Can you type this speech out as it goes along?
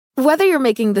Whether you're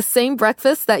making the same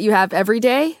breakfast that you have every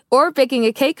day or baking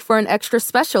a cake for an extra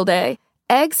special day,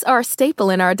 eggs are a staple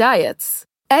in our diets.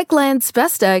 Eggland's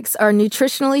best eggs are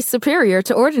nutritionally superior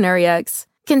to ordinary eggs,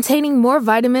 containing more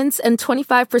vitamins and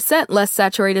 25% less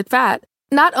saturated fat.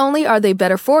 Not only are they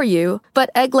better for you,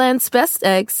 but Eggland's best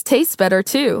eggs taste better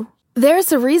too.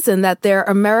 There's a reason that they're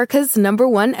America's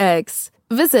 #1 eggs.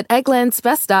 Visit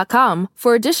egglandsbest.com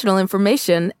for additional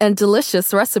information and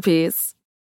delicious recipes.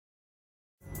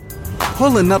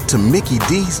 Pulling up to Mickey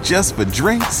D's just for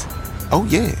drinks? Oh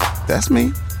yeah, that's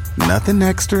me. Nothing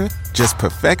extra, just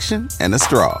perfection and a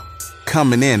straw.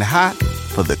 Coming in hot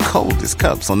for the coldest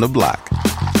cups on the block.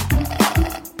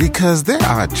 Because there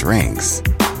are drinks.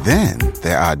 Then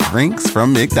there are drinks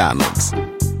from McDonald's.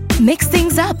 Mix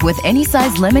things up with any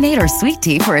size lemonade or sweet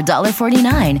tea for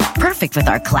 $1.49. Perfect with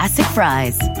our classic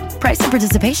fries. Price and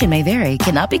participation may vary.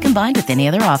 Cannot be combined with any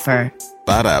other offer.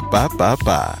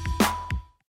 Ba-da-ba-ba-ba.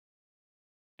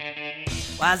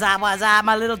 What's up,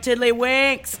 my little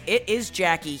tiddlywinks? It is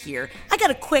Jackie here. I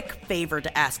got a quick favor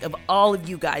to ask of all of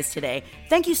you guys today.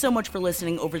 Thank you so much for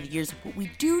listening over the years, but we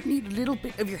do need a little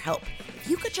bit of your help. If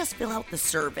you could just fill out the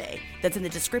survey that's in the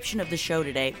description of the show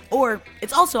today, or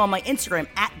it's also on my Instagram,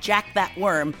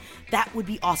 @JackThatWorm, that would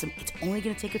be awesome. It's only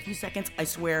going to take a few seconds, I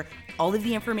swear. All of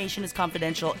the information is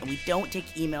confidential, and we don't take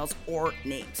emails or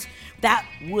names. That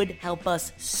would help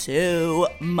us so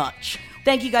much.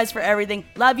 Thank you guys for everything.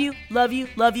 Love you, love you,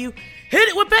 love you. Hit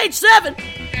it with page 7!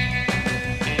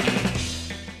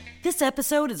 This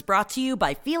episode is brought to you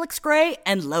by Felix Gray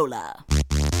and Lola.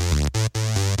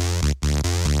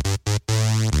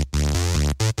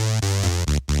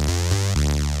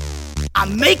 I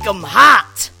make 'em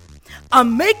hot. I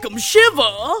make 'em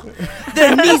shiver.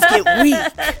 Their knees get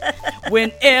weak.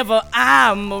 Whenever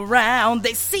I'm around,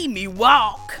 they see me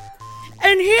walk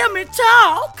and hear me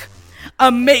talk. I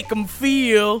make them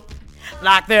feel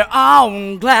like they're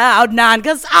on cloud 9,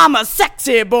 'cause I'm a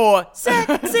sexy boy. Sexy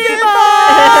boy!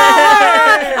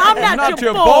 I'm not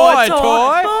your boy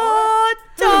toy. Boy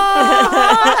toy.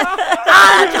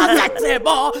 I'm your sexy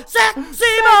boy.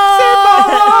 Sexy boy.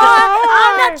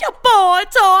 I'm not your boy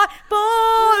toy.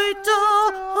 Boy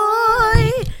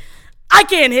toy. I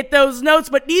can't hit those notes,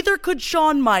 but neither could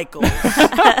Shawn Michaels.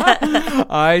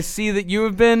 I see that you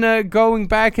have been going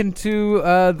back into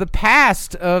the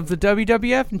past of the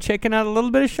WWF and checking out a little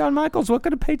bit of Shawn Michaels.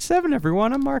 Welcome to page 7,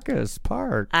 everyone. I'm Marcus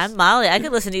Parks. I'm Molly. I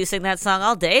could listen to you sing that song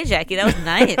all day, Jackie. That was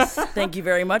nice. Thank you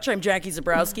very much. I'm Jackie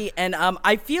Zabrowski, and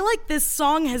I feel like this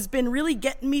song has been really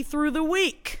getting me through the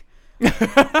week.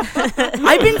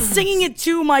 I've been singing it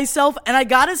to myself, and I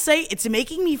gotta say, it's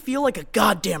making me feel like a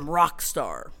goddamn rock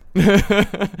star.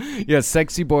 Yeah,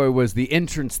 Sexy Boy was the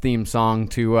entrance theme song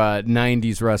to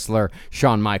 90s wrestler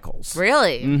Shawn Michaels.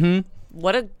 Really? Mm-hmm.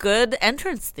 What a good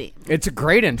entrance theme. It's a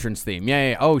great entrance theme.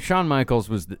 Yeah. Oh, Shawn Michaels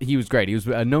was great. He was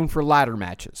known for ladder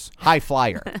matches. High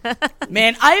flyer.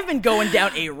 Man, I've been going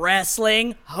down a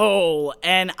wrestling hole,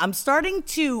 and I'm starting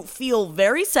to feel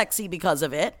very sexy because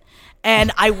of it.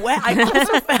 And I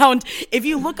also found, if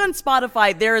you look on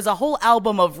Spotify, there is a whole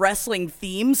album of wrestling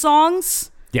theme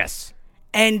songs. Yes.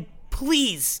 And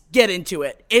please get into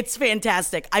it. It's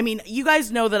fantastic. I mean, you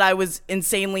guys know that I was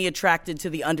insanely attracted to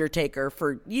The Undertaker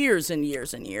for years and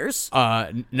years and years.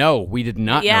 No, we did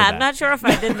not know Yeah, that. I'm not sure if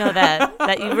I did know that.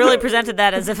 That you really presented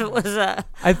that as if it was a...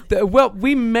 Well,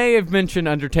 we may have mentioned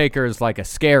Undertaker as like a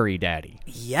scary daddy.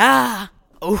 Yeah.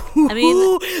 Oh, I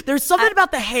mean, there's something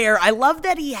about the hair. I love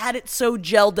that he had it so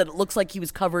gelled that it looks like he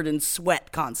was covered in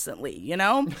sweat constantly, you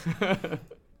know?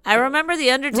 I remember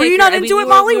The Undertaker. Were you not into it,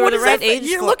 Molly? What is that? Age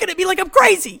You're looking at me like I'm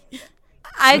crazy.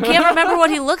 I can't remember what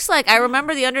he looks like. I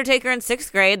remember The Undertaker in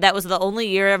 6th grade. That was the only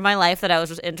year of my life that I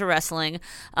was into wrestling.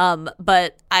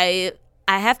 But I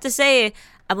have to say,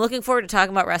 I'm looking forward to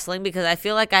talking about wrestling because I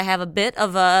feel like I have a bit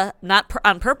of a, not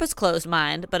on purpose closed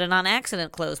mind, but an on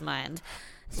accident closed mind.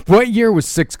 What year was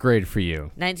 6th grade for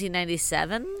you?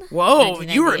 1997. Whoa,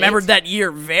 you remembered that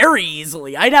year very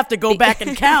easily. I'd have to go back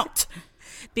and count.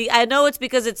 I know it's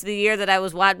because it's the year that I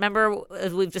was watching. Remember,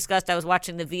 as we've discussed, I was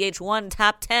watching the VH1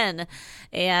 Top 10,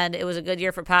 and it was a good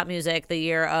year for pop music. The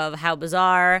year of How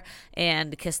Bizarre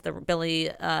and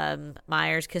Billy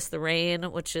Myers' Kiss the Rain,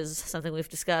 which is something we've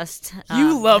discussed.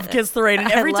 You love Kiss the Rain, and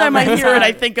every time I hear it,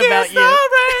 I think about you.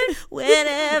 Rain,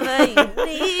 whenever you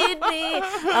need me.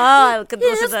 Oh, I could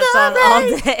listen to that song all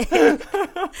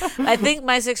day. I think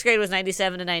my 6th grade was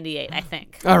 97 to 98, I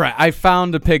think. All right, I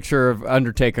found a picture of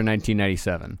Undertaker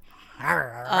 1997.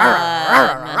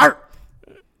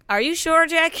 Are you sure,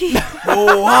 Jackie?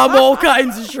 Oh, I'm all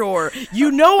kinds of sure.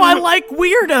 You know I like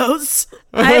weirdos.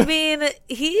 I mean,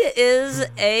 he is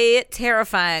a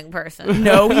terrifying person.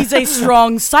 No, he's a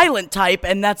strong, silent type,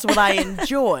 and that's what I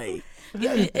enjoy.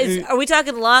 Are we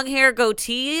talking long hair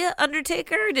goatee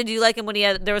Undertaker? Did you like him when he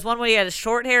had? There was one where he had a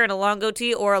short hair and a long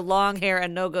goatee, or a long hair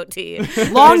and no goatee.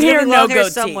 Long hair, no goatee.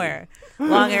 Somewhere.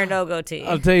 Long hair, no goatee.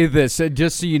 I'll tell you this,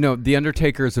 just so you know, The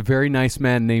Undertaker is a very nice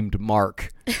man named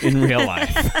Mark in real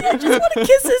life. I just want to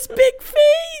kiss his big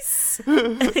face.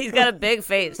 He's got a big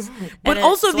face. But and a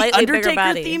also the slightly bigger Undertaker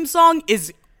body. theme song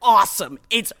is awesome.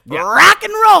 It's rock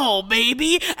and roll,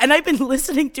 baby. And I've been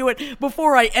listening to it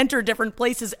before I enter different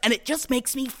places, and it just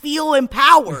makes me feel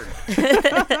empowered.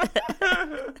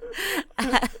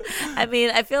 I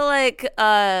mean, I feel like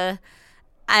as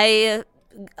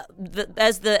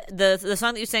the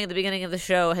song that you sang at the beginning of the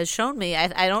show has shown me,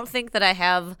 I don't think that I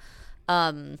have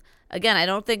again, I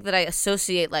don't think that I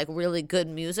associate like really good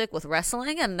music with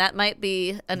wrestling, and that might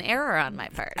be an error on my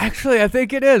part. Actually, I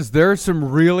think it is. There are some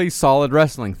really solid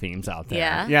wrestling themes out there.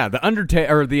 Yeah? The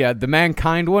Undertaker, or the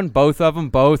Mankind one, both of them,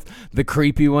 both the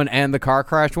creepy one and the car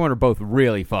crash one, are both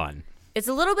really fun. It's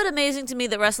a little bit amazing to me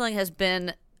that wrestling has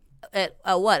been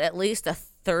at least a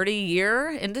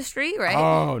 30-year industry, right?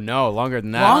 Oh, no, longer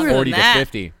than that. Longer 40 than to that.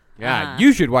 50. Yeah,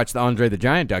 you should watch the Andre the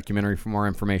Giant documentary for more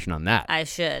information on that. I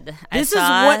should. This is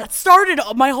what started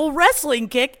my whole wrestling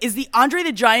kick, is the Andre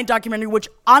the Giant documentary, which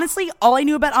honestly, all I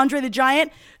knew about Andre the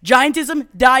Giant, giantism,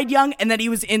 died young, and that he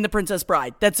was in The Princess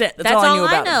Bride. That's it. That's all I knew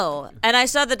about him. And I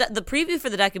saw the preview for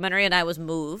the documentary, and I was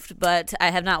moved, but I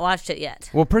have not watched it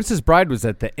yet. Well, Princess Bride was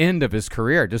at the end of his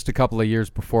career, just a couple of years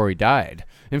before he died.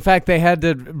 In fact, they had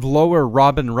to lower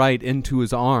Robin Wright into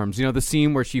his arms. You know, the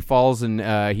scene where she falls and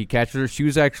he catches her, she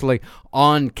was actually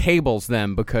on cables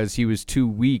then because he was too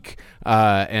weak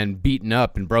and beaten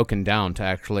up and broken down to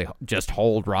actually just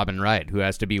hold Robin Wright, who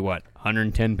has to be,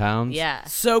 110 pounds? Yeah.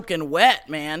 Soaking wet,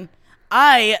 man.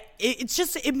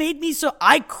 It made me so,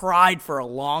 I cried for a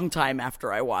long time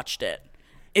after I watched it.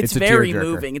 It's a very tearjerker.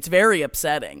 moving. It's very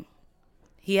upsetting.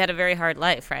 He had a very hard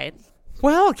life, right?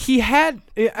 Well, he had.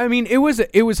 I mean, it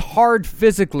was hard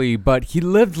physically, but he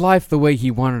lived life the way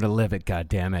he wanted to live it.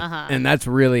 goddammit. And that's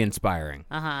really inspiring.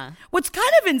 What's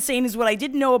kind of insane is what I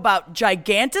didn't know about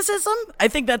giganticism. I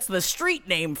think that's the street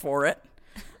name for it.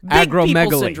 Big people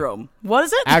Agromegaly. syndrome. What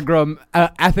is it?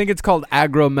 I think it's called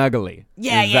agromegaly.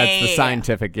 That's the yeah.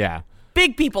 scientific.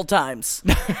 Big people times.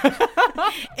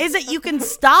 Is that you can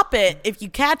stop it if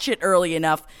you catch it early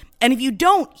enough, and if you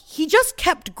don't, he just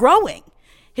kept growing.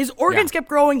 His organs kept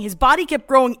growing, his body kept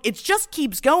growing. It just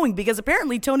keeps going because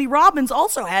apparently Tony Robbins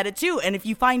also had it too. And if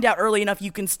you find out early enough,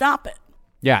 you can stop it.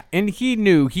 Yeah, and he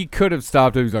knew he could have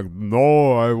stopped it. He's like,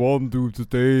 no, I want to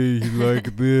stay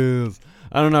like this.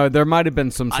 I don't know. There might have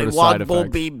been some sort of side effects. I want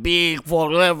to be big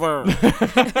forever.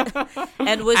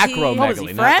 And was Acromegaly, What was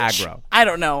he, not French? aggro. I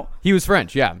don't know. He was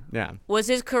French, yeah. Was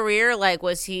his career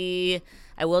was he?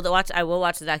 I will watch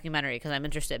the documentary because I'm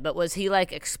interested. But was he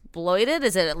exploited?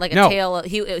 Is it like a No. tale?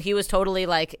 He was totally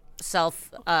self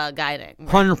guiding.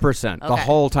 100%. The Okay.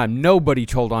 whole time. Nobody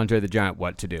told Andre the Giant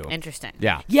what to do. Interesting.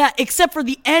 Yeah. Yeah, except for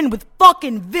the end with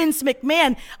fucking Vince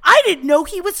McMahon. I didn't know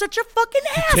he was such a fucking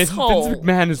asshole. Vince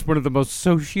McMahon is one of the most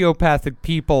sociopathic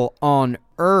people on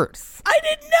earth. I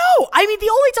didn't know. I mean, the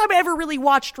only time I ever really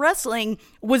watched wrestling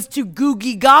was to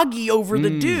googie goggy over the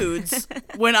dudes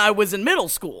when I was in middle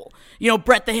school. You know,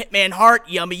 Bret the Hitman Hart,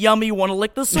 yummy, yummy, want to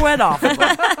lick the sweat off of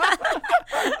him.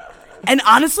 And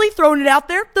honestly, throwing it out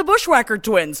there, the Bushwhacker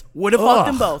twins would have fucked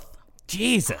them both.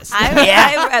 Jesus.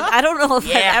 I don't know if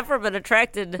Yeah. I've ever been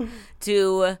attracted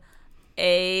to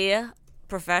a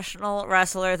professional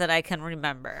wrestler that I can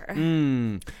remember.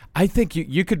 I think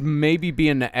you could maybe be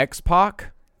in the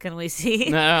X-Pac. Can we see?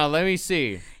 No, let me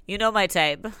see. You know my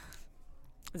type.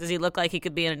 Does he look like he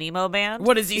could be in an emo band?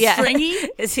 What is he, stringy?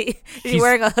 Is he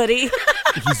wearing a hoodie?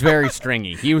 He's very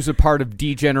stringy. He was a part of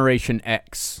D-Generation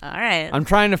X. All right. I'm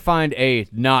trying to find a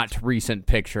not recent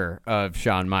picture of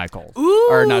Shawn Michaels. Ooh.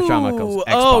 Or not Shawn Michaels.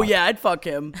 X-Pac. Oh, yeah, I'd fuck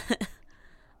him.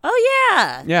 Oh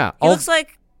yeah. Yeah. He looks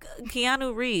like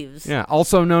Keanu Reeves. Yeah,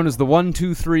 also known as the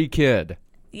 1-2-3 Kid.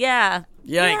 Yeah.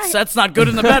 Yikes, that's not good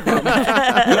in the bedroom.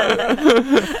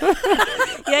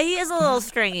 Yeah, he is a little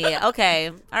stringy. Okay.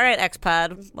 All right,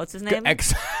 X-Pod. What's his name?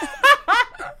 X.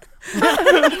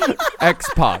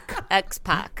 X-Pac.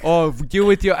 X-Pac. Oh, you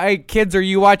with your kids? Are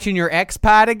you watching your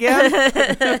X-Pac again?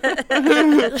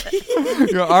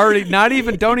 You're already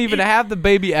don't even have the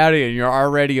baby out of you. You're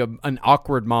already an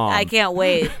awkward mom. I can't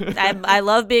wait. I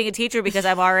love being a teacher because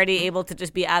I'm already able to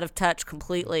just be out of touch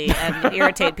completely and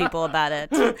irritate people about it.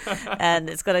 And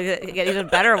it's gonna get even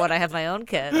better when I have my own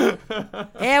kid.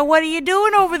 Yeah, what are you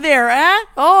doing over there, huh?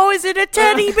 Oh, is it a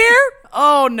teddy bear?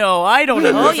 Oh, no, I don't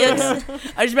know. Oh, yes.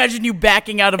 I just imagine you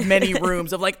backing out of many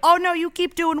rooms of like, oh, no, you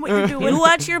keep doing what you're doing. You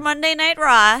watch your Monday Night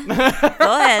Raw. Go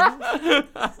ahead.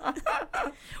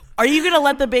 Are you going to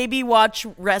let the baby watch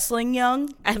wrestling young?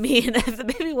 I mean, if the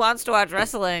baby wants to watch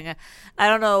wrestling, I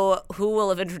don't know who will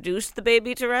have introduced the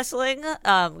baby to wrestling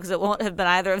because it won't have been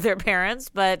either of their parents.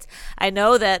 But I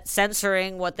know that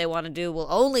censoring what they want to do will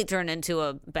only turn into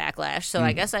a backlash. So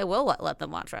I guess I will let them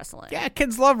watch wrestling. Yeah,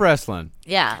 kids love wrestling.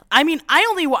 Yeah. I mean,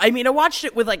 I watched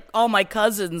it with like all my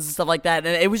cousins and stuff like that,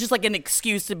 and it was just like an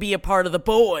excuse to be a part of the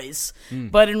boys.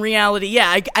 But in reality,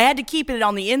 yeah, I had to keep it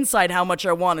on the inside how much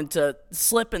I wanted to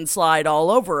slip and slide all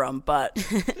over them. But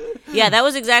yeah, that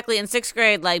was exactly in 6th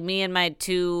grade. Like me and my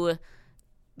two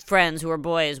friends who were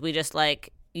boys, we just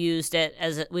like used it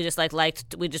as we just like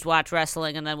we just watched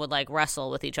wrestling and then would like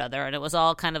wrestle with each other, and it was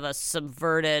all kind of a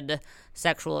subverted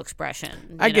sexual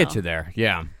expression. I get you there.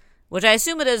 Yeah. Which I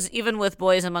assume it is even with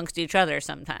boys amongst each other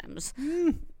sometimes.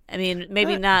 I mean,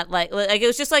 maybe not like it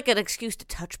was just like an excuse to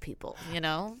touch people, you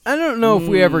know? I don't know if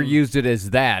we ever used it as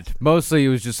that. Mostly it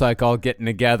was just like all getting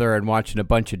together and watching a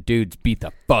bunch of dudes beat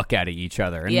the fuck out of each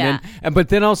other. And but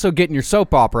then also getting your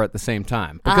soap opera at the same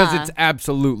time because it's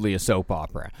absolutely a soap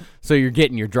opera. So you're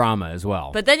getting your drama as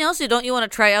well. But then don't you want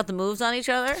to try out the moves on each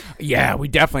other? Yeah, we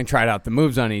definitely tried out the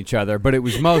moves on each other, but it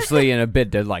was mostly in a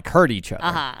bid to like hurt each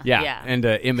other. Yeah, and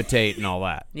to imitate and all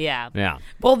that. Yeah.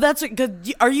 well, that's it. 'Cause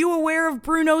are you aware of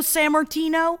Bruno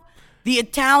Sammartino, the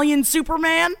Italian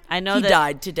Superman? I know he that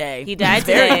died today. He died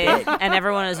today, and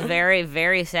everyone is very,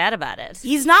 very sad about it.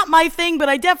 He's not my thing, but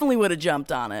I definitely would have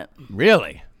jumped on it.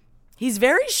 Really? He's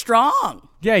very strong.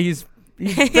 Yeah, he's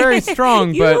very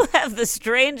strong, You but have the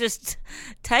strangest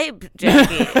type,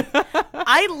 Jackie.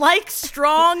 I like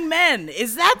strong men.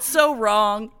 Is that so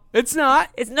wrong? it's not.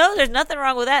 There's nothing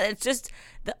wrong with that. It's just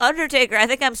the Undertaker. I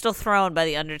think I'm still thrown by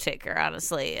the Undertaker,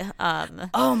 honestly.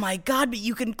 Oh my God, but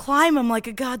you can climb him like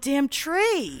a goddamn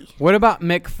tree. What about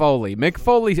Mick Foley? Mick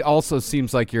Foley also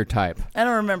seems like your type. I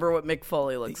don't remember what Mick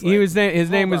Foley looks like. His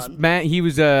name was he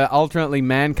was alternately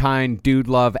Mankind, Dude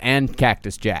Love, and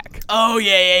Cactus Jack. Oh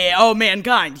yeah. Oh,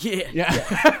 Mankind. Yeah.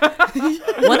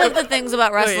 One of the things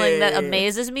about wrestling that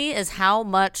amazes me is how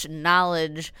much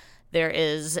knowledge there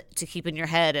is to keep in your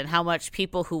head and how much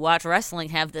people who watch wrestling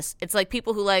have this. It's like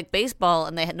people who like baseball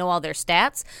and they know all their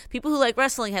stats. People who like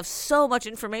wrestling have so much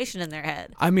information in their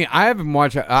head. I mean, I haven't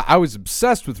watched. I was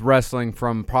obsessed with wrestling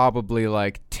from probably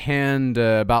like 10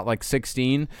 to about like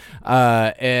 16,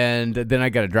 and then I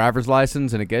got a driver's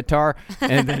license and a guitar,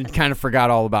 and then kind of forgot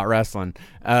all about wrestling.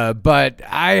 But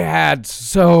I had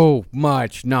so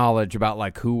much knowledge about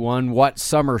like who won what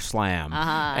SummerSlam,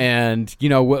 and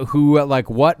who like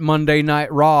what Monday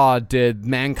Night Raw did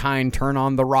Mankind turn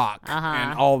on The Rock,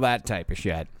 and all that type of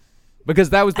shit.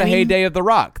 Because that was the heyday of The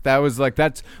Rock. That was like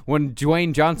that's when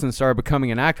Dwayne Johnson started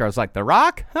becoming an actor. I was like, The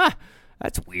Rock? Huh,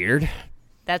 that's weird.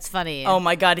 That's funny. Oh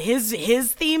my God, his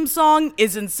theme song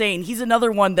is insane. He's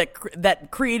another one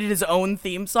that created his own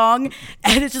theme song,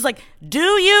 and it's just like, do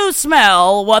you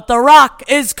smell what The Rock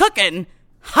is cooking?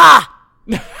 Ha!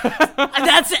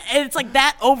 It's like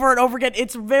that over and over again.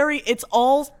 It's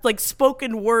all like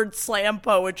spoken word slam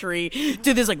poetry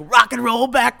to this like rock and roll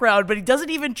background, but he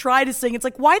doesn't even try to sing. It's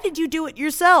like, why did you do it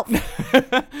yourself?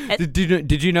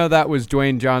 Did you know that was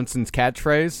Dwayne Johnson's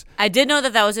catchphrase? I did know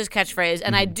that was his catchphrase,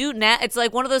 and I do it's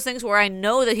like one of those things where I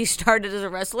know that he started as a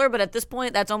wrestler, but at this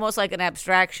point that's almost like an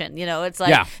abstraction. It's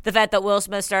like the fact that Will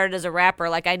Smith started as a rapper.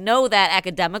 Like I know that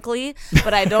academically,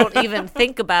 but I don't even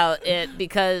think about it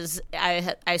because I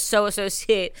so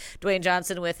associate Dwayne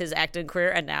Johnson with his acting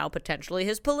career and now potentially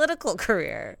his political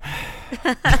career.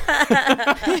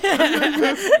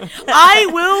 I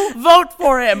will vote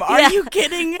for him. Are you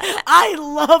kidding? I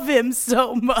love him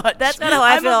so much. That's kind of how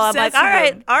I feel. I'm like,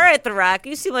 all right, The Rock,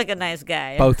 you seem like a nice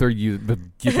guy. Both are you the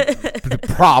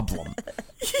problem.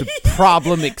 The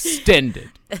problem extended.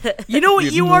 You know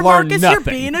what you are, Marcus? Nothing.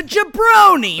 You're being a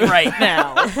jabroni right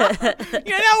now.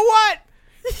 You know what?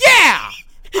 Yeah.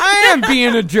 I am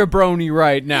being a jabroni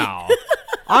right now.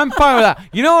 I'm fine with that.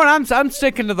 You know what? I'm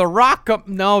sticking to the Rock'em.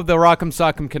 No, the Rock'em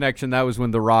Sock'em connection. That was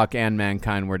when The Rock and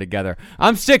Mankind were together.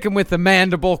 I'm sticking with the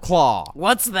mandible claw.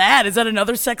 What's that? Is that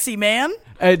another sexy man?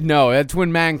 No, that's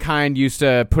when mankind used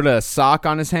to put a sock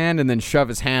on his hand and then shove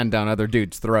his hand down other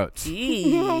dudes' throats.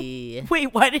 Eee.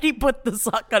 Wait, why did he put the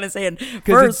sock on his hand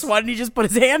first? Why didn't he just put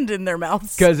his hand in their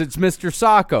mouths? Because it's Mr.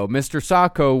 Sacco. Mr.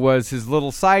 Sacco was his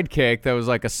little sidekick that was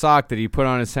like a sock that he put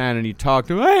on his hand, and he talked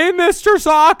to him, "Hey, Mr.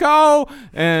 Sacco!"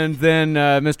 And then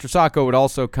Mr. Sacco would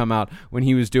also come out when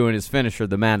he was doing his finisher,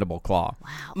 the mandible claw. Wow.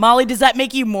 Molly, does that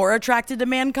make you more attracted to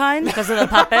mankind? Because of the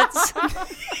puppets?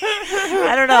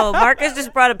 I don't know. Marcus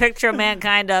just brought a picture of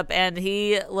mankind up, and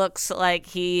he looks like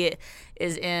he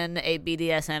is in a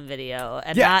BDSM video,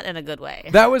 and not in a good way.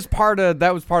 That was part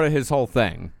of his whole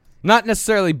thing. Not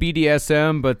necessarily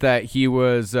BDSM, but that he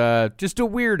was just a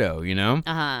weirdo, you know?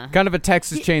 Uh-huh. Kind of a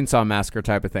Texas Chainsaw Massacre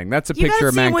type of thing. That's a You picture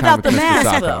of gotta see him mankind without the with Mr. mask,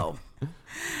 Sacco. though.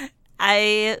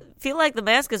 I feel like the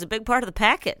mask is a big part of the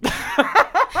package.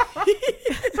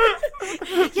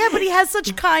 Yeah, but he has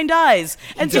such kind eyes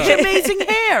and such amazing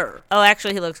hair. Oh,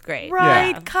 actually, he looks great. Right,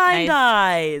 Yeah. kind Nice.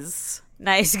 eyes.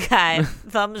 Nice guy.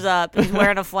 Thumbs up. He's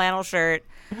wearing a flannel shirt.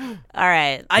 All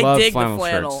right. I Love dig the flannel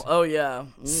flannel. shirts. Oh, yeah.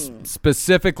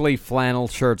 Specifically flannel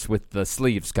shirts with the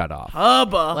sleeves cut off.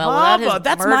 Hubba, Well, without hubba. his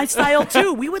That's my style,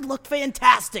 too. We would look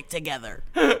fantastic together.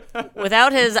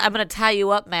 Without his "I'm going to tie you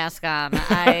up" mask on,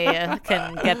 I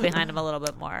can get behind him a little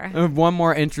bit more. One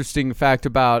more interesting fact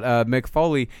about Mick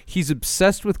Foley, he's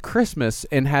obsessed with Christmas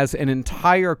and has an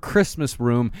entire Christmas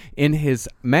room in his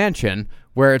mansion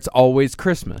where it's always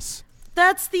Christmas.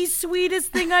 That's the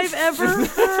sweetest thing I've ever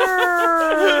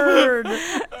heard.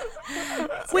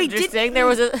 Wait, Interesting. There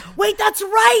was a... Wait, that's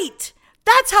right.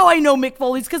 That's how I know Mick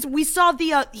Foley's, because we saw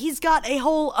the he's got a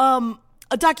whole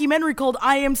a documentary called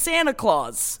I Am Santa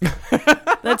Claus.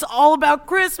 That's all about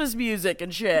Christmas music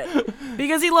and shit.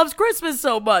 Because he loves Christmas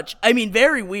so much. I mean,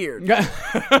 very weird.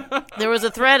 There was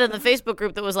a thread in the Facebook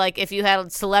group that was like, if you had a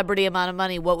celebrity amount of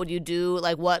money, what would you do?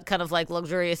 Like, what kind of like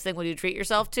luxurious thing would you treat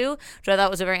yourself to? Which I thought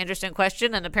was a very interesting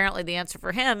question. And apparently the answer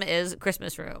for him is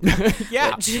Christmas room.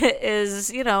 Yeah. Which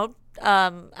is, you know,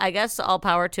 I guess all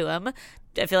power to him.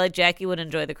 I feel like Jackie would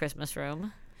enjoy the Christmas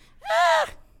room.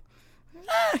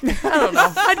 I don't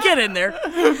know. I'd get in there.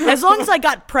 As long as I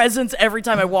got presents every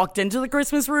time I walked into the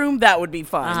Christmas room, that would be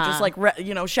fine. Just like,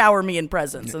 shower me in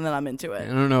presents, and then I'm into I it.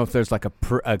 don't know if there's like a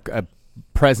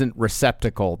present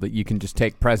receptacle that you can just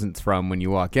take presents from when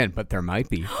you walk in, but there might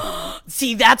be.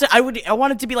 See, I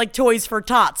want it to be like Toys for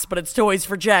Tots, but it's Toys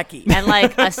for Jackie. And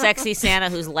like a sexy Santa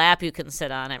whose lap you can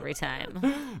sit on every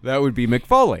time. That would be Mick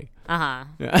Foley. Uh-huh.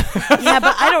 Yeah,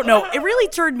 but I don't know. It really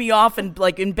turned me off in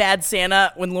Bad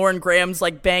Santa when Lauren Graham's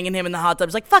like banging him in the hot tub.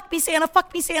 It's like, fuck me, Santa,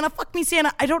 fuck me, Santa, fuck me,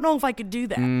 Santa. I don't know if I could do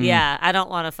that. Yeah, I don't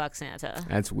want to fuck Santa.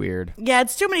 That's weird. Yeah,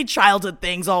 it's too many childhood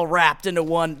things all wrapped into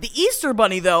one. The Easter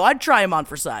Bunny, though, I'd try him on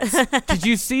for size. Did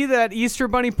you see that Easter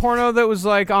Bunny porno that was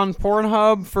like on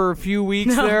Pornhub for a few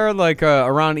weeks there, like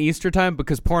around Easter time?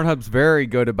 Because Pornhub's very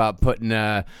good about putting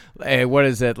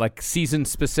like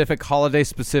season-specific,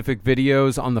 holiday-specific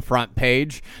videos on the front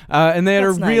page. And they had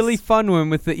That's a nice. really fun one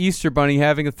with the Easter Bunny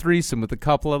having a threesome with a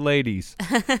couple of ladies.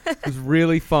 It was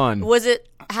really fun. Was it,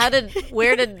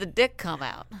 where did the dick come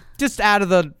out? Just out of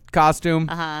the costume.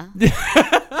 Uh-huh.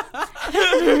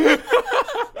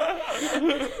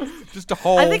 Just a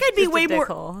hole. I think I'd be Just a way dick more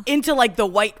hole. into like the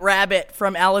White Rabbit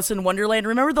from Alice in Wonderland.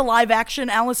 Remember the live action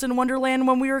Alice in Wonderland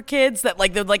when we were kids? That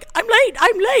like they're like, I'm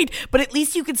late, but at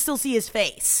least you could still see his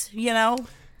face, you know?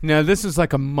 No, this is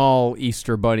like a mall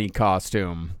Easter Bunny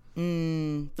costume.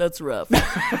 That's rough.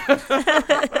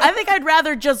 I think I'd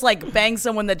rather just like bang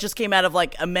someone that just came out of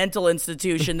like a mental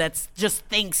institution that just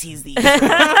thinks he's the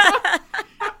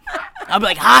I'm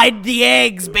like, hide the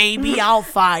eggs, baby. I'll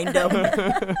find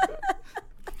them.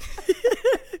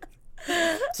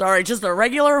 Sorry, just a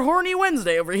regular horny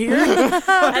Wednesday over here.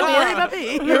 I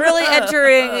mean,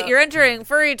 you're entering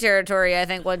furry territory, I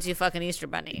think, once you fuck an Easter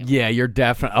bunny. Yeah, you're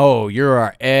definitely. Oh, you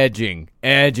are edging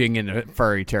into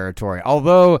furry territory.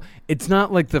 Although it's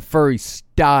not like the furry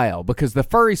style, because the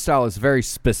furry style is very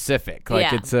specific.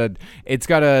 Like Yeah.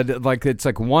 it's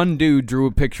like one dude drew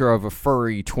a picture of a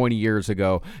furry 20 years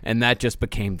ago, and that just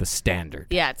became the standard.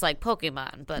 Yeah, it's like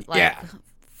Pokemon, but like Yeah.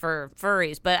 for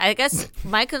furries. But I guess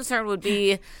my concern would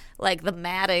be like the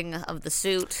matting of the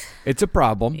suit. It's a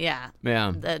problem. Yeah.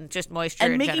 Yeah. Just moisture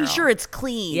And in making general. sure it's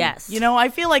clean. Yes. You know, I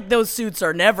feel like those suits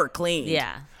are never clean.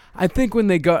 Yeah. I think when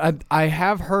they go, I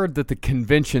have heard that the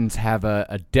conventions have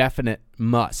a definite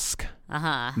musk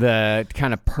Uh-huh. that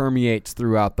kind of permeates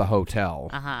throughout the hotel.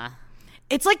 Uh-huh.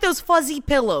 It's like those fuzzy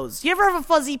pillows. You ever have a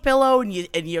fuzzy pillow and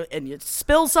you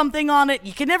spill something on it?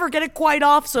 You can never get it quite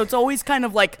off, so it's always kind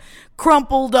of like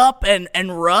crumpled up and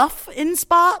rough in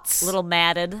spots. A little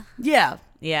matted. Yeah.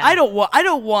 Yeah. I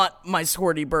don't want my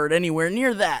squirty bird anywhere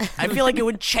near that. I feel like it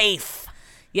would chafe.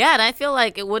 Yeah, and I feel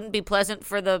like it wouldn't be pleasant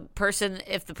for the person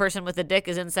if the person with the dick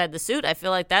is inside the suit. I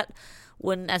feel like that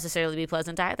wouldn't necessarily be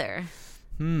pleasant either.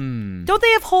 Don't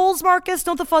they have holes, Marcus?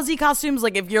 Don't the fuzzy costumes,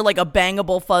 like if you're like a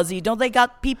bangable fuzzy, don't they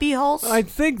got pee-pee holes? I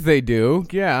think they do.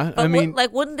 Yeah. But I mean,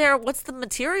 wouldn't there? What's the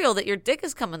material that your dick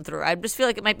is coming through? I just feel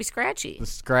like it might be scratchy. the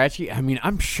scratchy. I mean,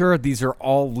 I'm sure these are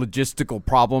all logistical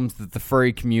problems that the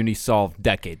furry community solved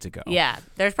decades ago. Yeah,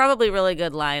 there's probably really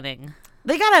good lining.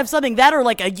 They gotta have something that or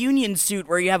like a union suit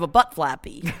where you have a butt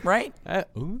flappy, right?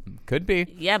 Could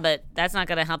be. Yeah, but that's not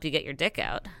going to help you get your dick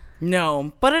out.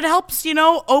 No, but it helps,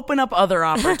 open up other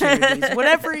opportunities,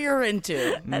 whatever you're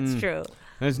into. That's true.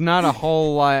 There's not a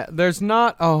whole lot. There's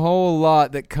not a whole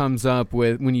lot that comes up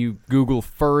with when you Google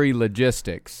furry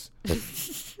logistics.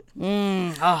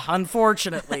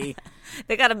 Unfortunately.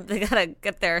 They gotta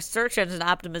get their search engine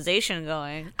optimization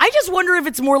going. I just wonder if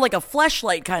it's more like a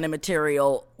fleshlight kind of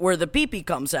material where the pee-pee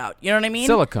comes out. You know what I mean?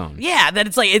 Silicone. Yeah, that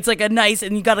it's like a nice,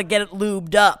 and you got to get it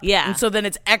lubed up. Yeah. And so then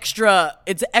it's extra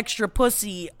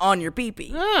pussy on your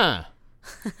pee-pee. Ah.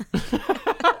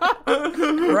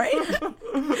 Right?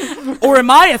 Or am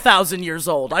I 1,000 years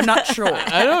old? I'm not sure.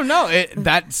 I don't know.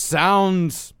 That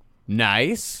sounds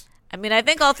nice. I mean, I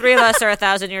think all three of us are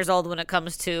 1,000 years old when it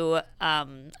comes to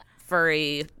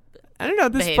furry. I don't know.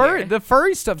 Behavior. The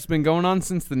furry stuff's been going on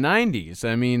since the 90s.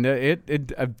 I mean,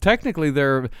 technically,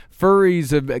 their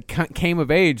furries came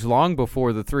of age long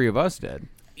before the three of us did.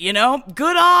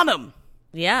 Good on them.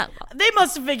 Yeah. They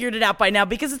must have figured it out by now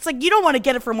because it's like you don't want to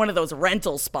get it from one of those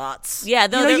rental spots. Yeah,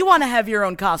 you want to have your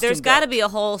own costume. There's got to be a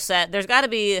whole set. There's got to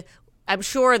be. I'm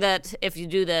sure that if you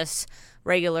do this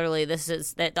regularly,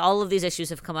 that all of these issues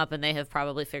have come up and they have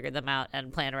probably figured them out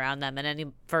and planned around them. And any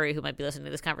furry who might be listening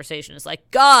to this conversation is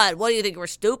like, God, what do you think? We're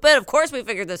stupid? Of course we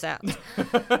figured this out.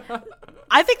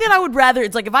 I think that I would rather,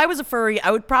 it's like if I was a furry,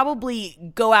 I would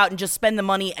probably go out and just spend the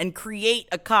money and create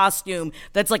a costume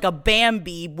that's like a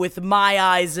Bambi with my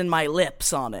eyes and my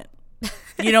lips on it.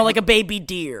 Like a baby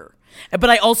deer. But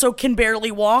I also can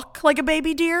barely walk like a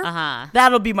baby deer. Uh-huh.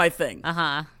 That'll be my thing.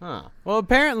 Uh-huh. Huh. Well,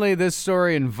 apparently this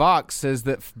story in Vox says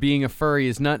that being a furry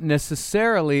is not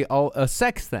necessarily a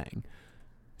sex thing.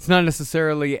 It's not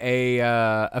necessarily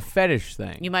a fetish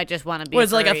thing. You might just want to be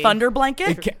Was it like a thunder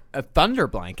blanket? A thunder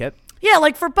blanket? Yeah,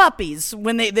 like for puppies,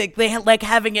 when they like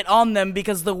having it on them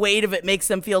because the weight of it makes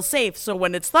them feel safe. So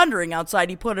when it's thundering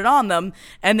outside, you put it on them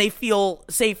and they feel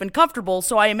safe and comfortable.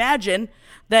 So I imagine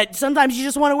that sometimes you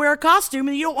just want to wear a costume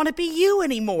and you don't want to be you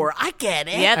anymore. I get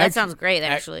it. Yeah, that sounds great,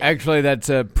 actually. Actually,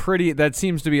 that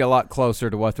seems to be a lot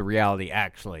closer to what the reality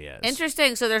actually is.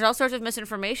 Interesting. So there's all sorts of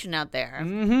misinformation out there.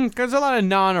 Mm-hmm. There's a lot of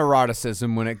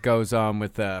non-eroticism when it goes on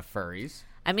with furries.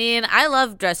 I mean, I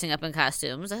love dressing up in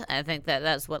costumes. I think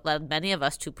that's what led many of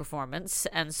us to performance,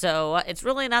 and so it's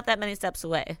really not that many steps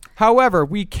away. However,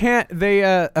 we can't.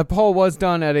 A poll was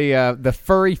done at the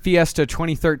Furry Fiesta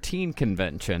 2013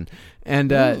 convention,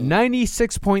 and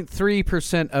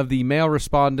 96.3% of the male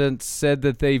respondents said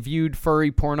that they viewed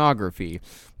furry pornography,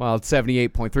 while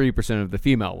 78.3% of the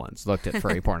female ones looked at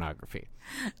furry pornography.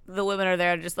 The women are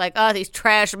there just like, oh, these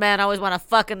trash men always want to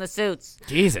fuck in the suits.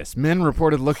 Jesus, men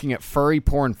reported looking at furry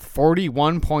porn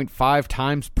 41.5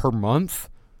 times per month.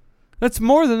 That's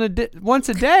more than once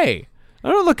a day. I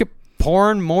don't look at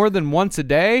porn more than once a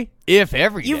day, if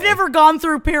every day. You've never gone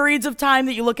through periods of time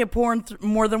that you look at porn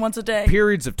more than once a day?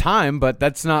 Periods of time, but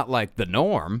that's not like the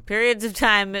norm. Periods of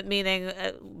time meaning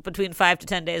between 5 to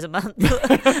 10 days a month,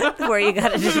 where you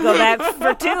got to just go back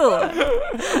for 2.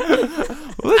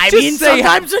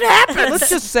 Sometimes it happens. Let's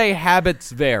just say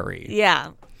habits vary.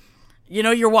 Yeah.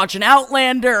 You're watching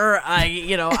Outlander.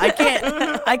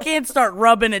 I can't start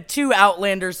rubbing it to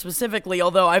Outlander specifically,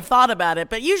 although I've thought about it.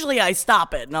 But usually I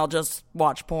stop it and I'll just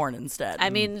watch porn instead. I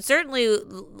mean, certainly,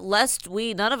 lest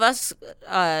none of us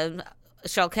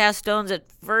shall cast stones at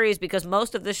furries, because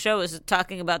most of this show is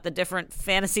talking about the different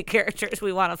fantasy characters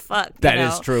we want to fuck. That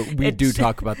is true. We do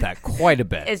talk about that quite a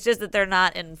bit. It's just that they're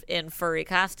not in furry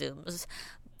costumes.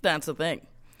 That's the thing.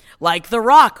 Like The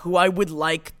Rock, who I would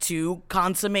like to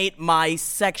consummate my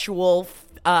sexual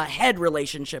head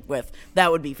relationship with.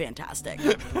 That would be fantastic.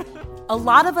 A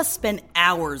lot of us spend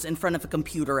hours in front of a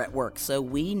computer at work, so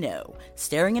we know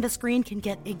staring at a screen can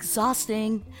get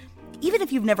exhausting. Even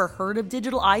if you've never heard of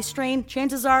digital eye strain,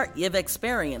 chances are you've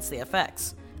experienced the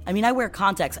effects. I mean, I wear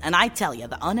contacts, and I tell you,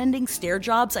 the unending stare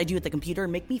jobs I do at the computer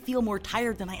make me feel more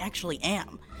tired than I actually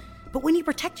am. But when you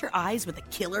protect your eyes with a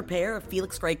killer pair of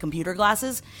Felix Gray computer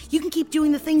glasses, you can keep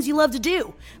doing the things you love to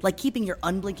do, like keeping your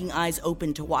unblinking eyes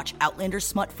open to watch Outlander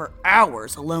smut for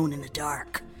hours alone in the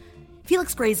dark.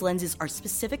 Felix Gray's lenses are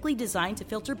specifically designed to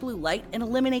filter blue light and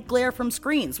eliminate glare from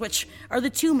screens, which are the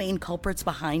two main culprits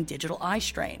behind digital eye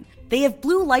strain. They have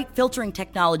blue light filtering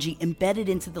technology embedded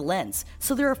into the lens,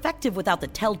 so they're effective without the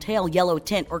telltale yellow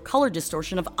tint or color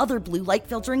distortion of other blue light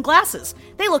filtering glasses.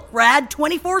 They look rad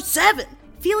 24/7.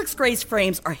 Felix Gray's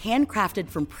frames are handcrafted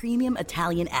from premium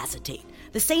Italian acetate,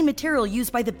 the same material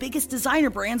used by the biggest designer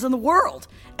brands in the world,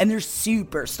 and they're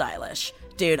super stylish.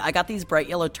 Dude, I got these bright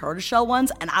yellow tortoiseshell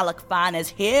ones, and I look fine as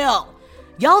hell.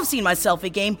 Y'all have seen my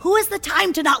selfie game. Who has the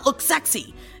time to not look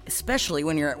sexy? Especially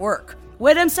when you're at work.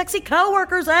 Where them sexy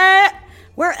coworkers at?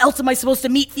 Where else am I supposed to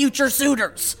meet future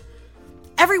suitors?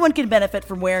 Everyone can benefit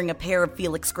from wearing a pair of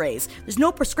Felix Grays. There's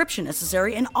no prescription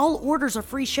necessary, and all orders are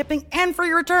free shipping and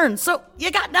free returns, so you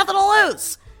got nothing to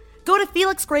lose. Go to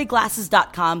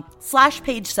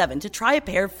felixgrayglasses.com/page7 to try a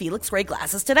pair of Felix Gray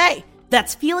glasses today.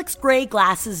 That's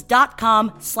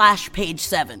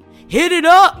felixgrayglasses.com/page7. Hit it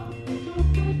up!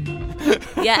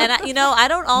 Yeah, and I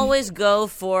don't always go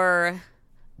for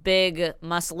big,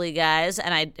 muscly guys,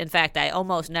 and in fact, I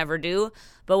almost never do.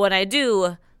 But when I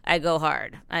do, I go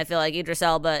hard. I feel like Idris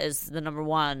Elba is the number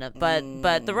one.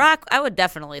 But The Rock, I would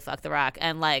definitely fuck The Rock,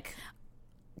 and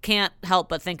can't help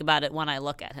but think about it when I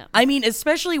look at him. I mean,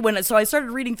 especially so I started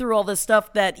reading through all this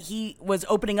stuff that he was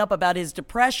opening up about his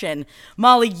depression.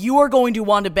 Molly, you are going to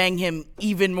want to bang him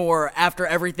even more after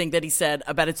everything that he said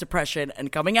about his depression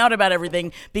and coming out about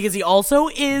everything, because he also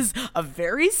is a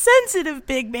very sensitive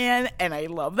big man, and I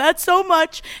love that so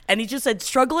much. And he just said,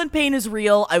 struggle and pain is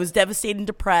real. I was devastated and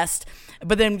depressed.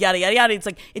 But then yada, yada, yada. It's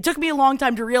like, it took me a long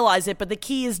time to realize it, but the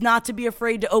key is not to be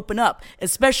afraid to open up.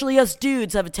 Especially us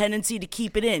dudes have a tendency to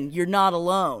keep it in. You're not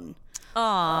alone.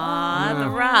 Aww, The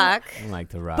Rock. I like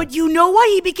The Rock. But you know why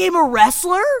he became a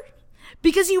wrestler?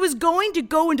 Because he was going to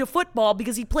go into football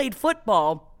because he played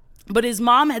football. But his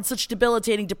mom had such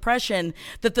debilitating depression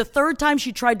that the third time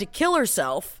she tried to kill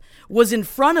herself was in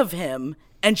front of him,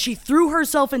 and she threw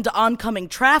herself into oncoming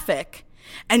traffic.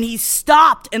 And he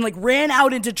stopped and ran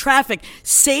out into traffic,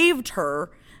 saved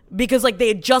her, because they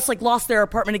had just lost their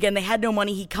apartment again. They had no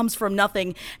money. He comes from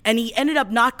nothing, and he ended up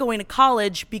not going to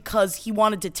college because he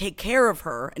wanted to take care of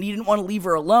her and he didn't want to leave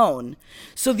her alone.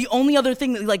 So the only other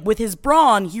thing that with his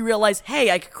brawn, he realized,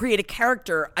 hey, I could create a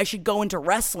character. I should go into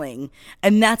wrestling,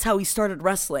 and that's how he started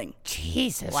wrestling.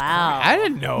 Jesus Wow. Christ. I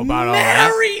didn't know about all that.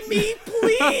 Marry me,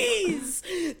 please.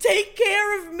 Take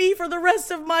care of me for the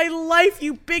rest of my life,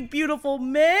 you big beautiful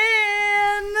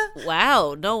man.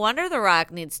 Wow, no wonder The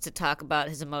Rock needs to talk about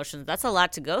his emotions. That's a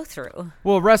lot to go through.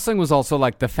 Well, wrestling was also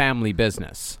the family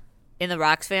business. In The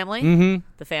Rock's family? Mm-hmm.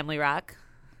 The Family Rock?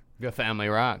 The Family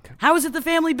Rock. How is it the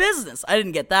family business? I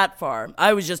didn't get that far.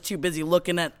 I was just too busy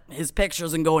looking at his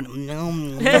pictures and going,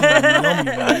 nom, nom, nom,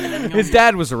 nom. His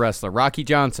dad was a wrestler, Rocky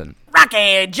Johnson.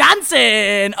 Rocky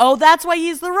Johnson! Oh, that's why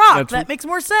he's The Rock. That makes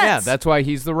more sense. Yeah, that's why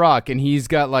he's The Rock. And he's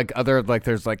got other,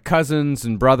 there's cousins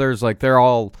and brothers. They're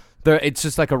all... It's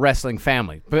just a wrestling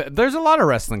family. But there's a lot of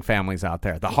wrestling families out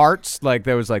there. The Harts,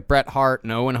 there was Bret Hart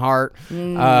and Owen Hart.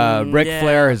 Ric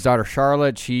Flair, his daughter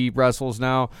Charlotte, she wrestles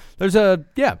now. There's a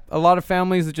lot of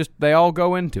families that they all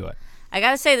go into it. I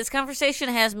gotta say, this conversation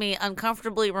has me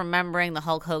uncomfortably remembering the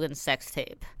Hulk Hogan sex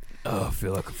tape. Oh, I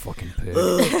feel like a fucking pig.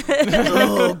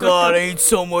 Oh, God, I ate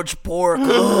so much pork.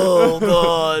 Oh,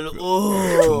 God.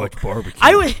 Oh. Too much barbecue.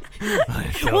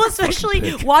 Well,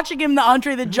 especially watching him the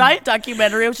Andre the Giant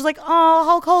documentary, I was just oh,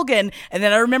 Hulk Hogan. And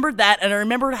then I remembered that, and I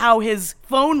remembered how his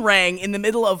phone rang in the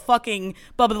middle of fucking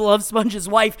Bubba the Love Sponge's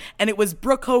wife, and it was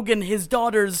Brooke Hogan, his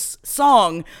daughter's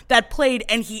song, that played,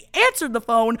 and he answered the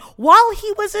phone while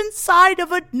he was inside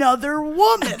of another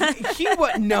woman.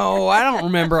 No, I don't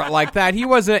remember it like that.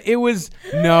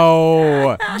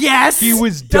 No. Yes. He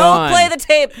was done. Don't play the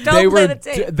tape. Don't play the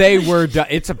tape. They were done.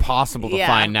 It's impossible to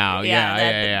find now.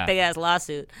 Yeah. Big ass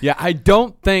lawsuit. Yeah, I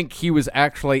don't think he was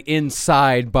actually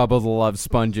inside Bubba the Love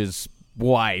Sponge's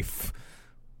wife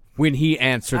when he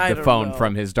answered the phone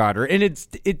from his daughter. And it's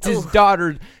his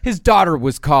daughter. His daughter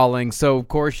was calling, so of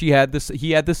course he had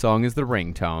the song as the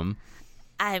ringtone.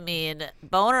 I mean,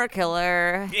 boner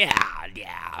killer. Yeah.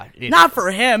 Not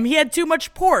for him. He had too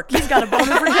much pork. He's got a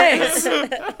boner for days.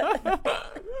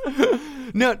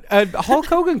 No, Hulk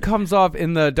Hogan comes off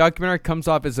in the documentary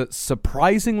as a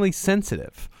surprisingly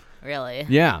sensitive. Really?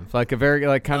 Yeah, a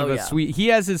very kind of a sweet. He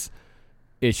has his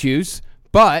issues,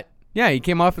 but yeah, he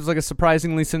came off as a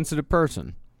surprisingly sensitive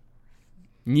person.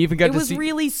 And you even got It to was see,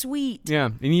 really sweet. yeah,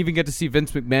 and you even get to see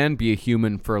Vince McMahon be a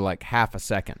human for like half a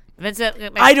second.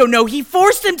 I don't know. He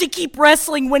forced him to keep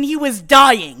wrestling when he was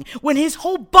dying, when his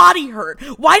whole body hurt.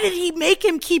 Why did he make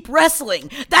him keep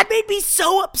wrestling? That made me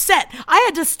so upset. I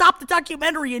had to stop the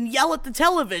documentary and yell at the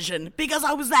television because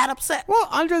I was that upset. Well,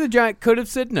 Andre the Giant could have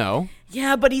said no.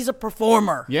 Yeah, but he's a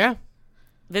performer. Yeah.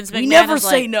 Vince McMahon We never is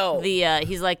say like no.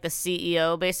 He's like the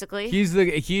CEO, basically. He's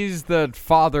the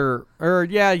father,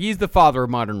 he's the father of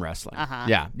modern wrestling.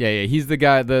 Yeah. He's the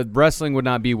guy. The wrestling would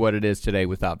not be what it is today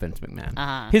without Vince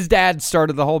McMahon. His dad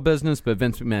started the whole business, but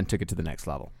Vince McMahon took it to the next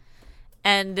level.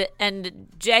 And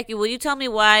Jackie, will you tell me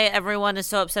why everyone is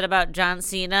so upset about John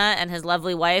Cena and his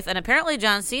lovely wife? And apparently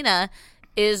John Cena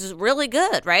is really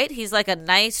good, right? He's like a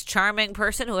nice, charming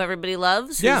person who everybody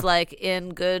loves, who's like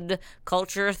in good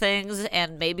culture things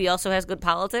and maybe also has good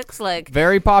politics. Like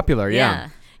Very popular, yeah.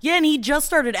 Yeah, and he just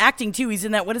started acting too. He's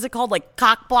in that, what is it called, like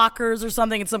Cock Blockers or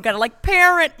something? It's some kind of like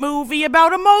parent movie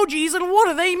about emojis and what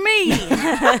do they mean?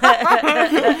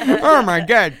 Oh my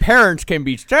God, parents can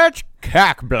be such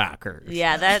cock blockers.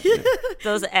 Yeah,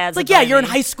 those ads. It's like, yeah, you're in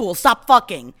high school. Stop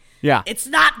fucking. Yeah. It's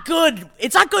not good.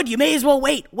 It's not good. You may as well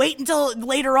wait. Wait until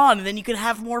later on, and then you can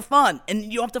have more fun. And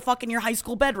you don't have to fuck in your high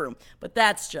school bedroom. But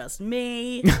that's just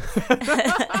me.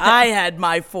 I had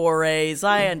my forays.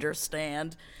 I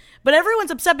understand. But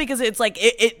everyone's upset because it's like,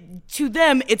 it to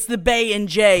them, it's the Bay and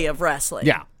Jay of wrestling.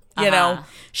 Yeah. You know,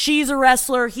 she's a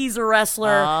wrestler, he's a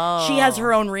wrestler. She has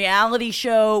her own reality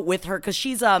show with her, because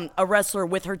she's a wrestler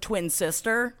with her twin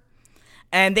sister.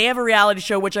 And they have a reality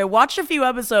show, which I watched a few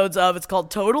episodes of. It's called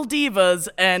Total Divas,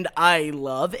 and I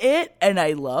love it, and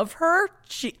I love her.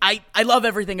 I love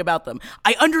everything about them.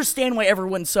 I understand why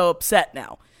everyone's so upset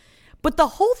now. But the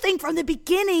whole thing from the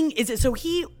beginning is, so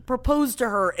he proposed to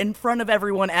her in front of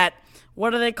everyone at,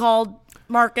 what are they called,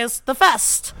 Marcus? The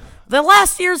Fest. The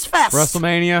last year's Fest.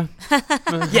 WrestleMania.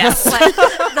 Yes.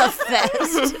 The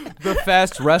Fest. The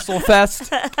Fest. Wrestle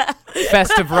Fest.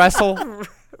 Festive Wrestle.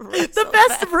 The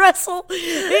Best of Wrestle.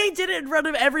 They did it in front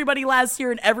of everybody last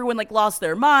year, and everyone like lost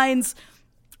their minds.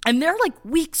 And they're like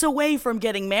weeks away from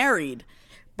getting married.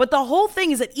 But the whole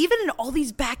thing is that even in all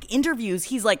these back interviews,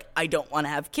 he's like, I don't want to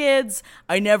have kids.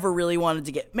 I never really wanted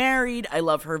to get married. I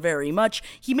love her very much.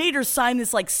 He made her sign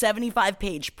this like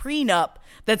 75-page prenup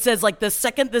that says like, the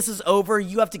second this is over,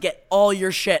 you have to get all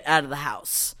your shit out of the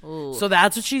house. Ooh. So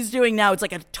that's what she's doing now. It's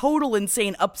like a total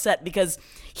insane upset because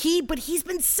he's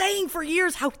been saying for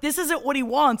years how this isn't what he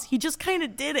wants. He just kind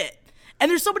of did it. And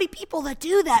there's so many people that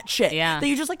do that shit. Yeah. That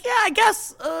you're just like, yeah, I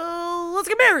guess, let's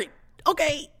get married.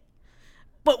 Okay.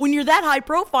 But when you're that high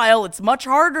profile, it's much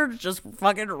harder to just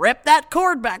fucking rip that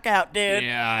cord back out, dude.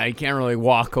 Yeah, I can't really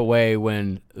walk away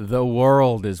when the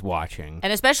world is watching.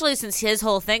 And especially since his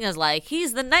whole thing is like,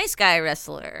 he's the nice guy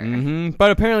wrestler. Mm-hmm. But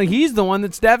apparently he's the one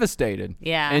that's devastated.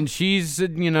 Yeah. And she's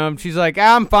like,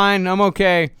 I'm fine, I'm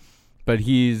okay. But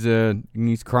he's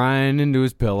crying into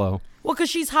his pillow. Well,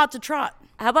 because she's hot to trot.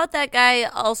 How about that guy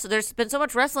also? There's been so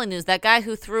much wrestling news. That guy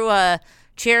who threw a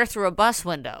chair through a bus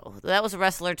window. That was a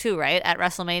wrestler too, right? At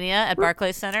WrestleMania at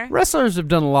Barclays Center. Wrestlers have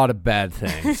done a lot of bad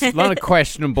things. A lot of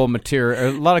questionable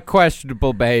material, a lot of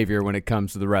questionable behavior when it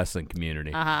comes to the wrestling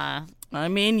community. Uh-huh. I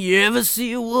mean, you ever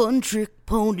see a one-trick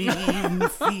pony in the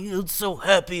field so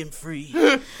happy and free?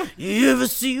 You ever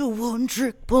see a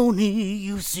one-trick pony?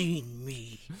 You've seen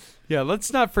me. Yeah,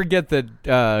 let's not forget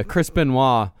that Chris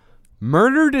Benoit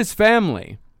murdered his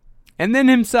family and then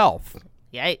himself.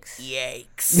 Yikes.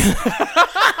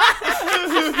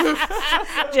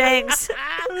 Jinx.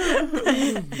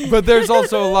 But there's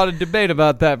also a lot of debate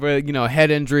about that, head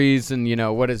injuries and,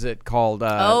 what is it called?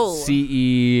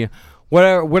 CE,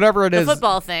 whatever it is. The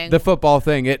football thing. The football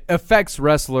thing. It affects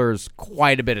wrestlers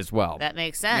quite a bit as well. That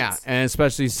makes sense. Yeah, and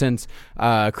especially since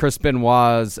Chris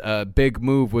Benoit's big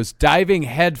move was diving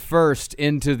headfirst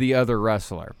into the other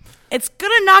wrestler. It's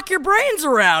gonna knock your brains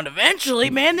around eventually,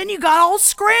 man. Then you got all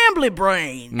scrambly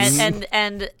brains.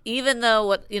 And even though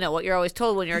what you're always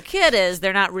told when you're a kid is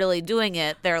they're not really doing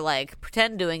it, they're like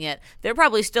pretend doing it. They're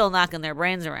probably still knocking their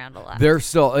brains around a lot. They're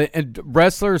still and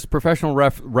wrestlers, professional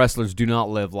wrestlers do not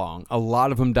live long. A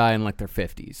lot of them die in like their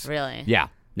 50s. Really? Yeah.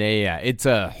 It's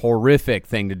a horrific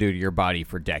thing to do to your body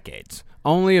for decades.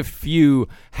 Only a few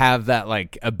have that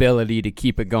like ability to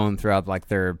keep it going throughout like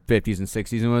their 50s and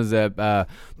 60s. And was it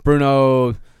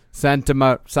Bruno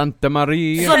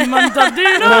Santamaria?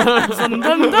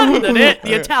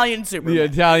 The Italian Superman. The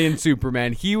Italian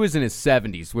Superman. He was in his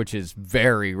 70s, which is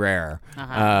very rare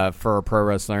for a pro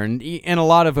wrestler. And a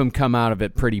lot of them come out of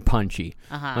it pretty punchy.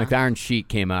 Like the Iron Sheik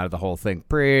came out of the whole thing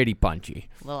pretty punchy.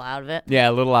 A little out of it?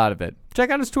 Yeah, a little out of it. Check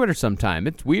out his Twitter sometime.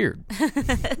 It's weird.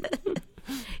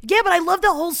 Yeah, but I love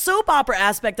the whole soap opera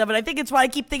aspect of it. I think it's what I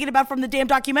keep thinking about from the damn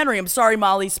documentary. I'm sorry,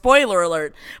 Molly, spoiler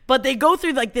alert. But they go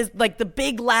through like this, like the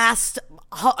big last,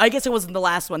 I guess it wasn't the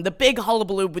last one, the big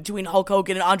hullabaloo between Hulk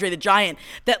Hogan and Andre the Giant,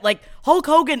 that like Hulk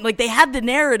Hogan, like they had the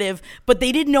narrative, but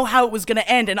they didn't know how it was going to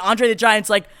end. And Andre the Giant's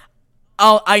like,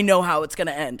 oh, I know how it's going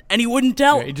to end. And he wouldn't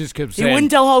tell. Yeah, he just kept saying, he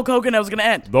wouldn't tell Hulk Hogan how it was going to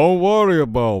end. Don't worry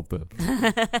about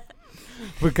it.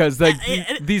 Because like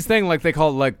these things, like they call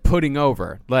it like putting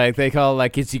over, like they call it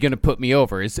like, is he gonna put me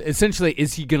over? It's essentially,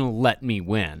 is he gonna let me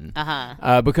win?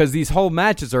 Because these whole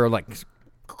matches are like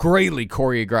greatly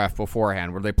choreographed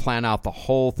beforehand, where they plan out the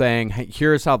whole thing.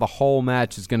 Here's how the whole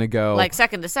match is gonna go, like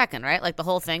second to second, right? Like the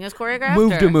whole thing is choreographed.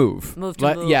 Move to move.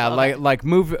 Yeah, okay. like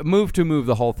move to move.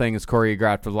 The whole thing is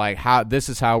choreographed. For like how this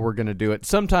is how we're gonna do it.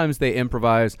 Sometimes they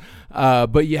improvise,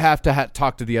 but you have to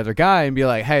talk to the other guy and be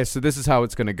like, hey, so this is how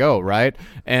it's gonna go, right?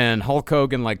 And Hulk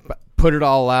Hogan like put it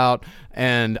all out,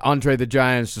 and Andre the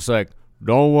Giant's just like,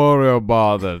 don't worry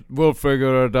about it. We'll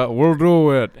figure it out. We'll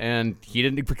do it. And he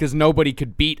didn't, because nobody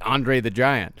could beat Andre the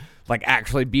Giant. Like,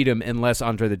 actually beat him unless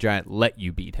Andre the Giant let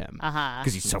you beat him.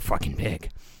 Because he's so fucking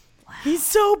big. He's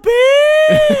so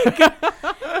big.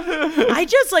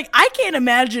 I can't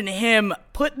imagine him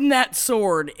putting that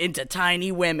sword into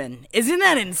tiny women. Isn't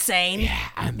that insane? Yeah,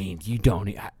 I mean, you don't.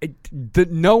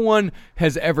 No one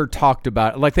has ever talked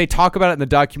about it. Like, they talk about it in the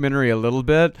documentary a little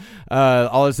bit.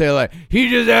 All they say, like, he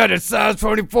just had a size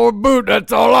 24 boot.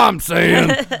 That's all I'm saying.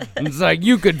 It's like,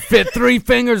 you could fit 3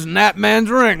 fingers in that man's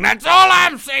ring. That's all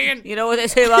I'm saying. You know what they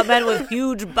say about men with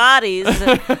huge bodies?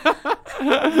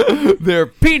 Their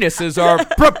penises are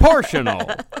proportional.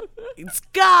 It's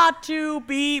got to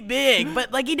be big,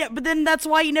 but but then that's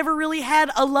why he never really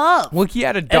had a love. Well, he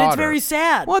had a daughter, and it's very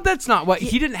sad. Well, that's not what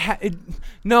he didn't have.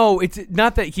 No, it's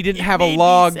not that he didn't have a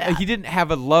log. He didn't have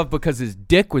a love because his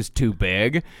dick was too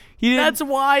big. That's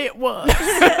why it was.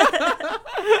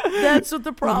 That's what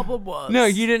the problem was. No,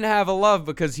 he didn't have a love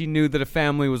because he knew that a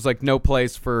family was like no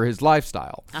place for his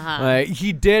lifestyle.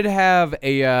 He did have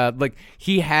a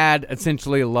he had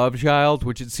essentially a love child,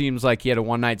 which it seems like he had a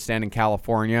one-night stand in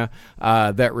California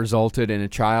that resulted in a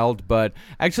child. But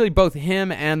actually, both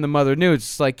him and the mother knew. It's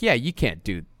just like, yeah, you can't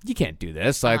do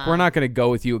this. Like, we're not going to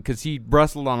go with you, because he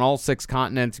wrestled on all 6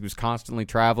 continents. He was constantly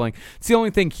traveling. It's the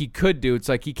only thing he could do. It's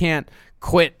like he can't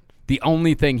quit the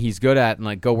only thing he's good at and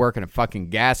like go work in a fucking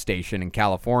gas station in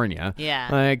California. Yeah.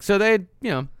 Like, so they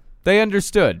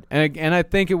understood. And I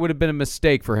think it would have been a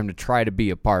mistake for him to try to be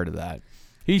a part of that.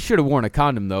 He should have worn a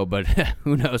condom, though, but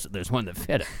who knows if there's one that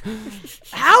fit him.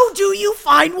 How do you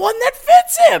find one that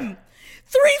fits him?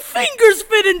 3 fingers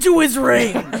fit into his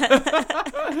ring.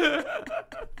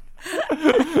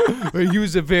 He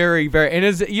was a very, very,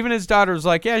 and even his daughter was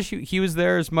like, yeah, he was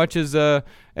there as much as he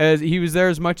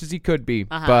could be.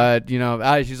 But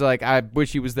she's like, I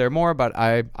wish he was there more, but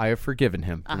I have forgiven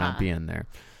him for not being there.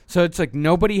 So it's like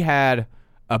nobody had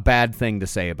a bad thing to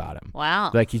say about him.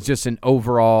 Wow. Like, he's just an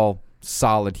overall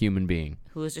solid human being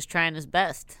who was just trying his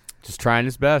best. Just trying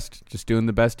his best, just doing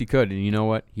the best he could, and you know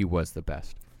what? He was the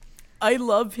best. I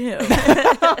love him.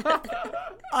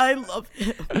 I love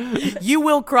him. You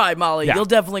will cry, Molly. Yeah. You'll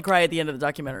definitely cry at the end of the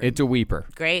documentary. It's a weeper.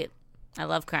 Great. I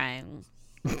love crying.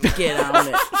 Get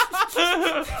on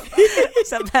it.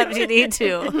 Sometimes you need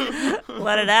to.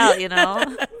 Let it out,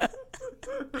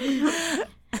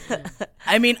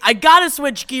 I mean, I gotta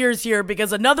switch gears here,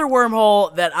 because another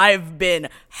wormhole that I've been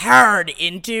hard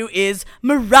into is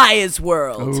Mariah's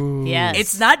world. Ooh. Yes.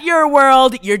 It's not your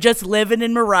world. You're just living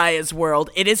in Mariah's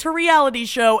world. It is her reality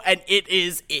show, and it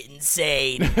is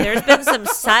insane. There's been some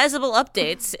sizable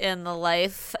updates in the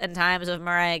life and times of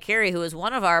Mariah Carey, who is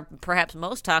one of our perhaps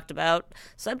most talked about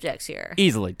subjects here.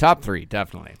 Easily. Top 3,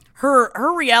 definitely.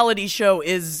 Her reality show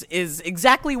is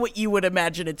exactly what you would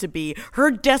imagine it to be. Her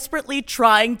desperately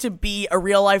trying to be a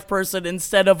real life person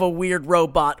instead of a weird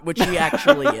robot, which she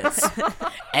actually is.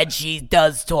 And she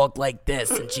does talk like this,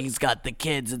 and she's got the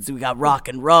kids, and so we got rock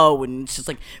and roll, and she's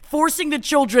like forcing the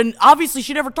children. Obviously,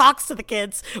 she never talks to the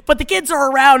kids, but the kids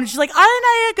are around, and she's like, "Aren't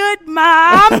I a good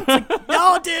mom?" It's like,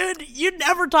 no, dude, you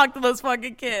never talk to those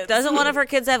fucking kids. Doesn't one of her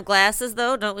kids have glasses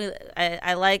though? Don't we?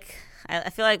 I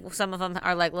feel like some of them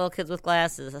are like little kids with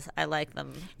glasses. I like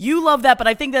them. You love that, but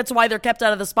I think that's why they're kept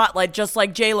out of the spotlight, just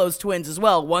like J-Lo's twins as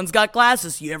well. One's got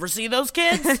glasses. You ever see those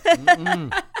kids?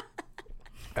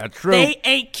 That's true. They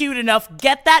ain't cute enough.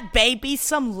 Get that baby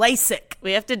some LASIK.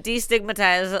 We have to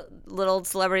destigmatize little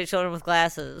celebrity children with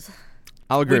glasses.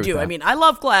 I'll agree We with do. that. I mean, I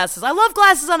love glasses. I love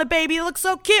glasses on a baby. It looks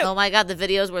so cute. Oh my God, the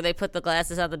videos where they put the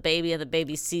glasses on the baby and the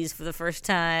baby sees for the first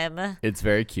time. It's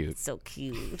very cute. So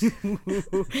cute.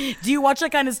 Do you watch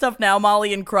that kind of stuff now,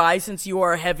 Molly, and cry since you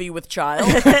are heavy with child?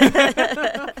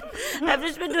 I've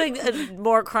just been doing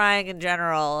more crying in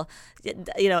general.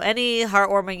 You know, any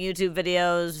heartwarming YouTube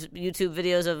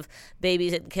videos of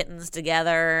babies and kittens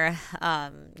together.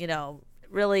 You know,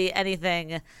 really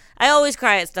anything. I always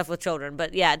cry at stuff with children,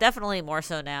 but yeah, definitely more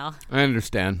so now. I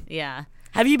understand. Yeah.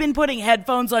 Have you been putting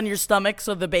headphones on your stomach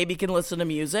so the baby can listen to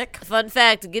music? Fun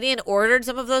fact, Gideon ordered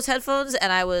some of those headphones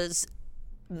and I was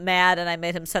mad and I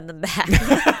made him send them back.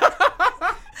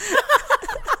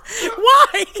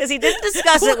 Why? Because he didn't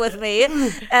discuss it with me. And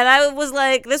I was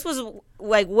like, this was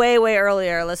like way, way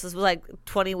earlier. This was like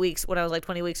 20 weeks, when I was like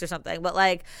 20 weeks or something. But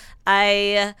like,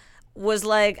 I was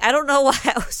like, I don't know why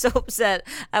I was so upset.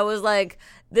 I was like,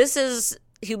 this is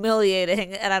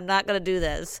humiliating and I'm not going to do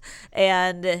this.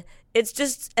 And it's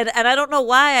just, and I don't know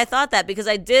why I thought that, because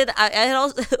I had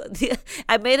also,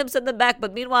 I made him send them back,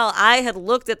 but meanwhile I had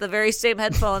looked at the very same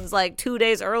headphones like 2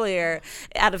 days earlier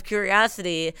out of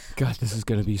curiosity. God, this is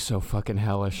going to be so fucking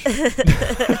hellish. Get them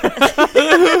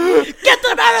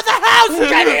out of the house,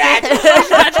 Jenny!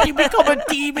 Imagine you become a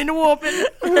demon woman.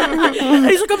 And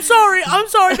he's like, I'm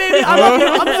sorry, baby. I love you.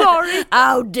 I'm sorry.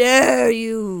 How dare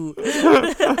you?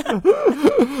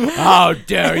 How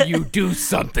dare you do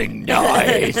something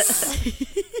nice?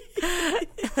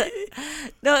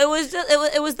 No, it was just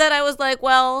it was that I was like,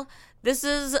 well, this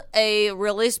is a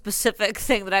really specific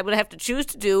thing that I would have to choose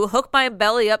to do. Hook my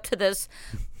belly up to this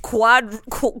quad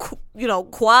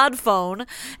phone,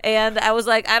 and I was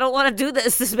like, I don't want to do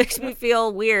this. This makes me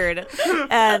feel weird,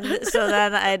 and so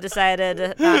then I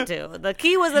decided not to. The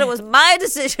key was that it was my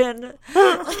decision.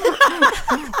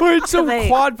 Wait, so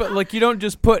quad, but like you don't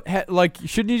just put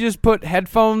shouldn't you just put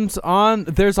headphones on?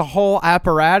 There's a whole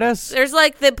apparatus. There's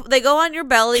like they go on your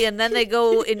belly and then they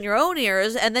go in your own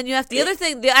ears, and then you have the other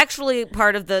thing. The actually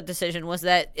part of the decision was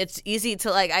that it's easy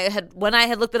to when I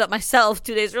had looked it up myself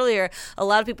 2 days earlier. A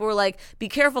lot of people were like, be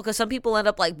careful, because some people end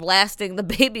up like blasting the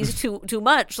babies too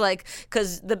much, like,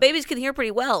 because the babies can hear pretty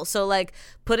well, so like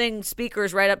putting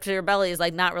speakers right up to your belly is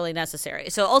like not really necessary.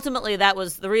 So ultimately that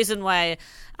was the reason why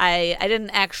I didn't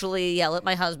actually yell at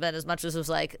my husband as much as it was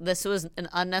like, this was an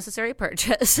unnecessary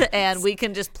purchase and we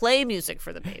can just play music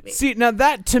for the baby. See, now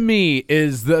that to me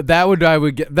is that's what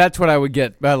I would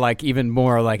get like even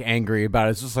more like angry about.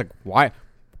 It's just like, why?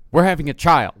 We're having a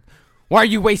child. Why are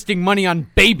you wasting money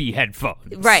on baby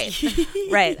headphones? Right.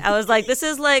 I was like, this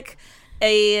is like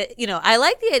I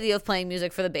like the idea of playing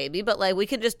music for the baby, but like we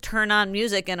can just turn on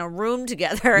music in a room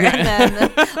together and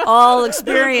then all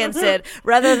experience it,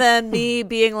 rather than me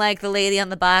being like the lady on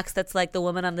the box that's like the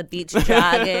woman on the beach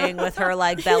jogging with her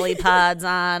like belly pods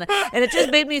on. And it just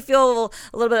made me feel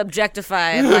a little bit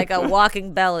objectified, like a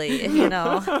walking belly, you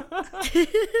know.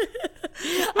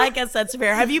 I guess that's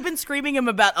fair. Have you been screaming at him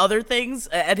about other things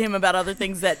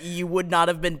that you would not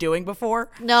have been doing before?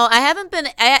 No, I haven't been.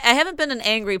 I haven't been an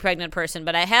angry pregnant person,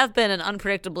 but I have been an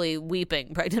unpredictably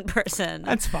weeping pregnant person.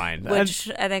 That's fine.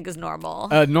 Which I think is normal.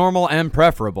 Normal and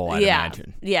preferable, I'd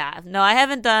imagine. Yeah. No, I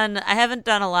haven't done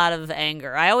a lot of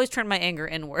anger. I always turn my anger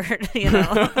inward, you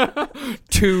know.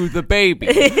 To the baby.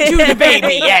 To the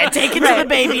baby. Yeah, take it to the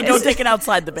baby. Don't take it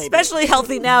outside the baby. Especially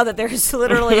healthy now that there's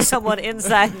literally someone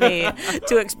inside me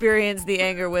to experience the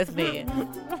anger with me.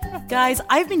 Guys,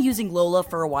 I've been using Lola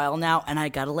for a while now, and I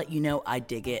gotta let you know I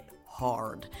dig it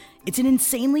hard. It's an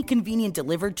insanely convenient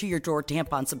delivered to your door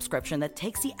tampon subscription that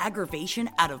takes the aggravation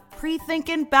out of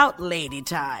pre-thinking about lady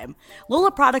time.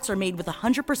 Lola products are made with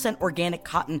 100% organic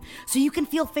cotton, so you can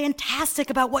feel fantastic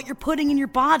about what you're putting in your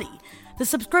body. The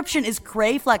subscription is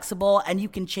cray flexible, and you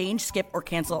can change, skip, or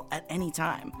cancel at any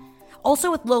time.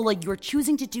 Also with Lola, you're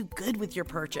choosing to do good with your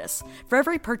purchase. For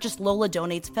every purchase, Lola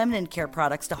donates feminine care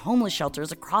products to homeless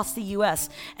shelters across the U.S.,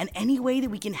 and any way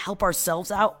that we can help ourselves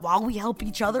out while we help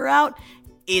each other out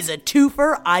is a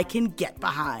twofer I can get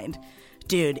behind.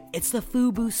 Dude, it's the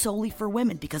FUBU solely for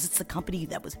women, because it's the company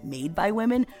that was made by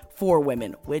women for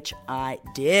women, which I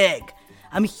dig.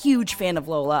 I'm a huge fan of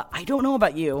Lola. I don't know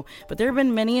about you, but there have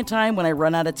been many a time when I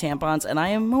run out of tampons and I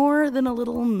am more than a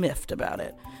little miffed about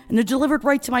it. And they're delivered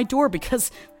right to my door,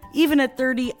 because even at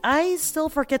 30, I still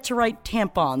forget to write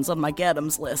tampons on my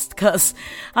Get-ems list because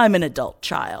I'm an adult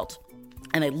child.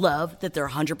 And I love that they're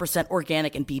 100%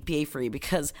 organic and BPA free,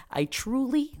 because I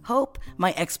truly hope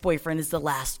my ex-boyfriend is the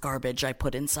last garbage I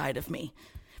put inside of me.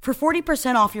 For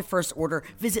 40% off your first order,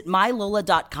 visit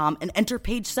mylola.com and enter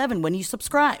page 7 when you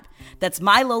subscribe. That's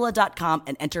mylola.com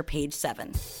and enter page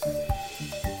 7.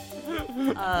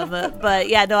 But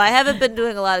yeah, no, I haven't been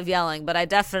doing a lot of yelling, but I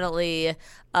definitely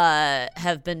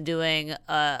have been doing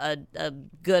a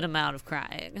good amount of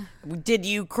crying. Did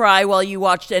you cry while you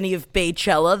watched any of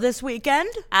Baychella this weekend?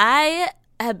 I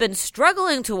have been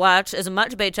struggling to watch as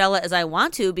much Baychella as I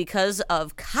want to because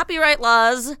of copyright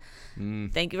laws.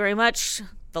 Thank you very much,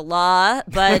 the law.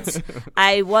 But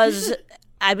I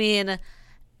mean,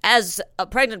 as a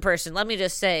pregnant person, let me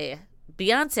just say,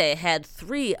 Beyonce had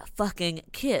 3 fucking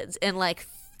kids in like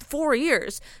 4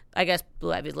 years. I guess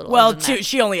Blue Ivy's a little older than that.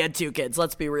 She only had 2 kids.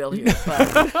 Let's be real here.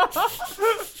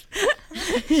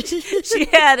 She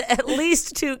had at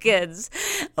least 2 kids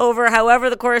over however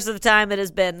the course of time it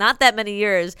has been. Not that many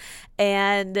years.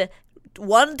 And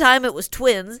one time it was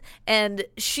twins. And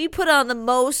she put on the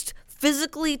most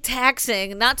physically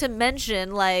taxing, not to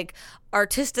mention like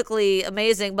artistically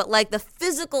amazing, but like the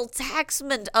physical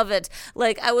taxment of it.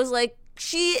 Like I was like,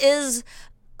 she is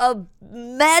a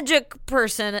magic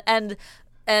person, and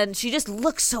she just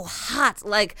looks so hot.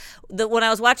 Like when I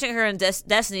was watching her in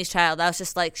Destiny's Child, I was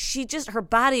just like, her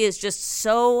body is just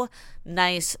so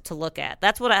nice to look at.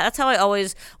 That's how I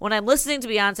always, when I'm listening to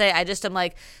Beyonce, I'm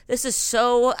like,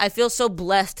 I feel so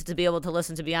blessed to be able to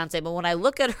listen to Beyonce. But when I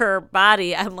look at her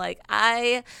body, I'm like,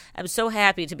 I am so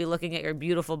happy to be looking at your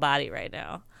beautiful body right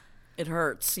now. It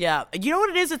hurts, yeah. You know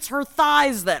what it is? It's her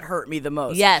thighs that hurt me the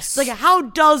most. Yes. It's like, how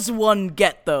does one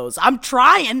get those? I'm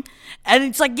trying, and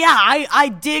it's like, yeah, I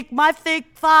dig my thick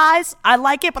thighs. I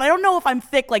like it, but I don't know if I'm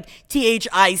thick like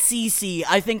THICC.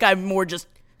 I think I'm more just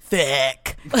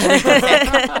thick.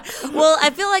 Well, I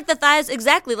feel like the thighs,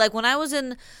 exactly. Like when I was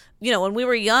when we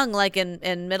were young, like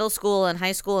in middle school and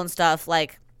high school and stuff,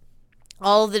 like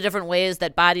all the different ways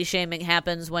that body shaming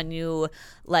happens when you,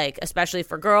 like, especially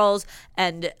for girls,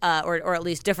 and or at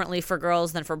least differently for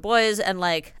girls than for boys. And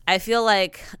like I feel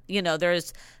like,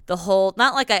 there's the whole,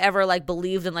 not like I ever like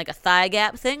believed in like a thigh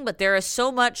gap thing, but there is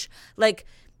so much, like,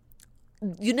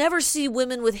 you never see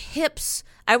women with hips.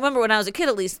 I remember when I was a kid,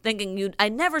 at least, thinking I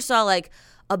never saw like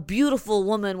a beautiful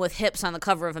woman with hips on the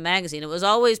cover of a magazine. It was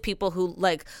always people who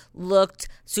like looked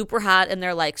super hot and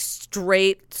they're like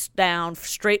straight down,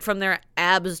 straight from their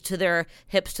abs to their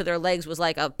hips to their legs was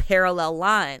like a parallel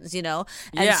lines,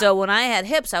 And so when I had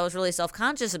hips, I was really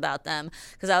self-conscious about them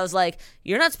because I was like,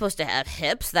 you're not supposed to have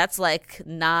hips. That's like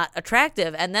not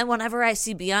attractive. And then whenever I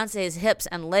see Beyonce's hips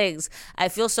and legs, I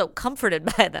feel so comforted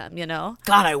by them,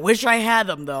 God, I wish I had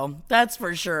them though. That's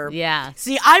for sure. Yeah.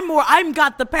 See, I'm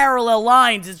got the parallel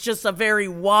lines. It's just a very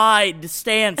wide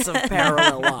stance of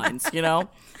parallel lines,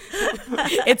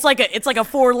 It's like a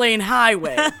 4-lane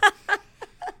highway.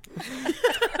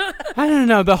 I don't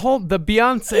know, the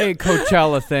Beyonce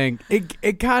Coachella thing.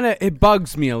 It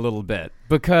bugs me a little bit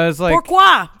because like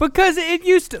Pourquoi? Because it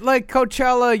used to, like,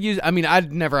 Coachella I mean,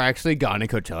 I'd never actually gone to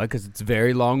Coachella because it's a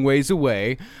very long ways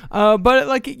away.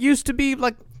 But it used to be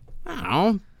like, I don't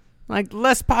know, like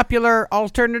less popular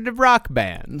alternative rock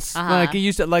bands. Like it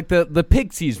used to, like the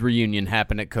Pixies reunion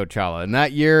happened at Coachella, and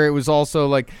that year it was also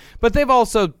like, but they've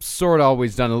also sort of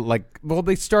always done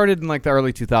they started in like the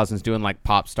early 2000s doing like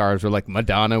pop stars, or like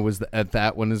Madonna was at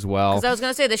that one as well. Because I was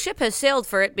going to say the ship has sailed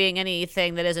for it being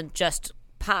anything that isn't just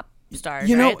pop stars.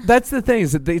 That's the thing,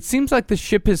 is that it seems like the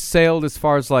ship has sailed as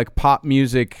far as like pop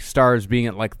music stars being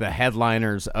at like the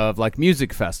headliners of like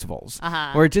music festivals,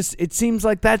 where it seems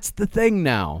like that's the thing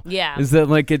now. Yeah, is that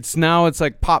like it's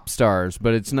like pop stars,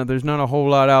 but there's not a whole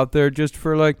lot out there just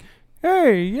for like,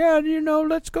 hey, yeah,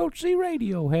 let's go see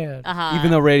Radiohead. Even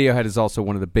though Radiohead is also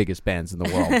one of the biggest bands in the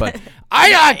world, but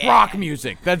I like rock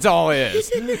music. That's all it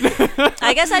is.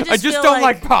 I guess I just don't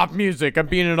like pop music. I'm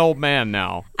being an old man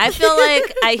now. I feel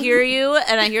like I hear you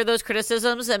and I hear those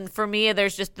criticisms, and for me,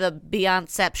 there's just the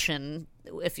Beyonceception,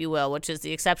 if you will, which is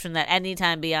the exception that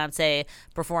anytime Beyonce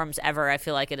performs ever, I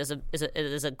feel like it is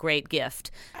a great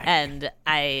gift, and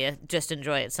I just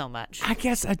enjoy it so much. I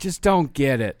guess I just don't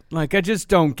get it. Like, I just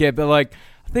don't get it. But like,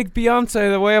 I think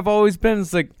Beyonce, the way I've always been,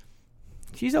 is like,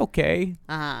 she's okay.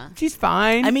 She's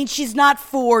fine. I mean, she's not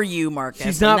for you, Marcus.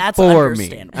 She's not that's for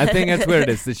me. I think that's what it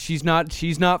is. That she's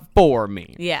not for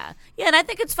me. Yeah, and I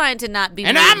think it's fine to not be.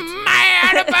 And moved. I'm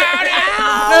mad about it.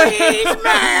 Oh, he's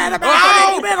mad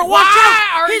about it. You better watch out.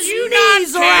 Are His you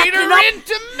knees not are acting up. catering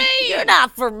to me? You're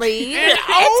not for me. And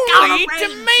only to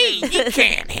me. You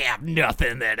can't have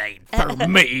nothing that ain't for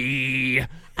me.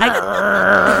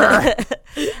 I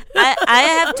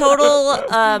have total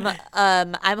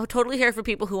I'm totally here for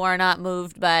people who are not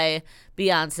moved by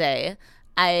Beyonce.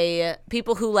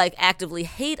 People who like actively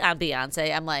hate on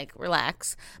Beyonce, I'm like,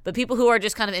 relax. But people who are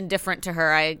just kind of indifferent to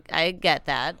her, I get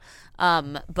that.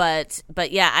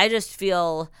 But yeah, I just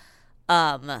feel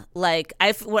Like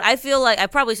what I feel like,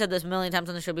 I've probably said this a million times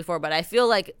on the show before, but I feel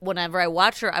like whenever I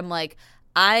watch her, I'm like,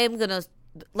 I'm gonna,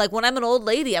 like, when I'm an old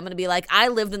lady, I'm gonna be like, I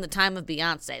lived in the time of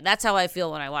Beyonce. That's how I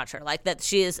feel when I watch her. Like, that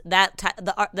she is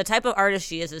the type of artist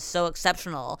she is so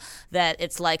exceptional that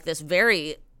it's like this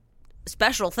very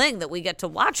special thing that we get to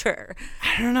watch her.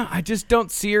 I don't know. I just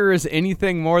don't see her as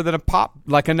anything more than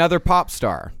another pop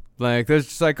star. Like, there's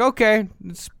just like, okay,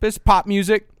 it's pop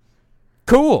music,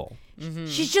 cool. Mm-hmm.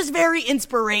 She's just very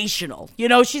inspirational. You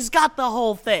know, she's got the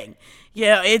whole thing.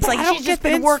 Yeah, it's like she's just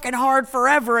been working hard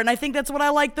forever, and I think that's what I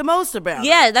like the most about her.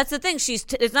 Yeah, that's the thing.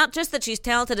 It's not just that she's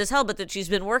talented as hell, but that she's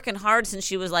been working hard since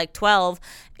she was like 12,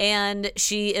 and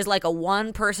she is like a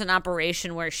one-person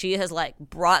operation where she has like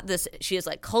she has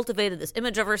like cultivated this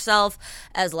image of herself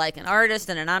as like an artist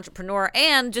and an entrepreneur,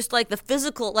 and just like the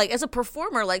physical, like as a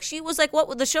performer, like she was like,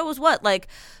 the show was what? Like,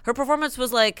 her performance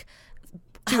was like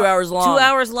 2 hours long. 2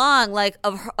 hours long, like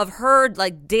of her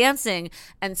like dancing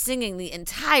and singing the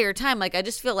entire time. Like, I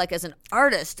just feel like as an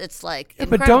artist, it's like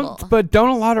incredible. But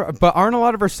aren't a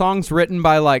lot of her songs written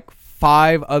by like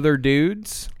 5 other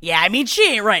dudes? Yeah, I mean, she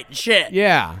ain't writing shit.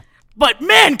 Yeah. But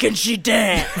man, can she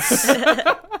dance?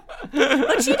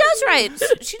 But she does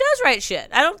write shit.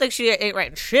 I don't think she ain't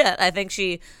writing shit. I think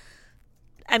she's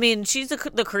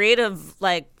the creative,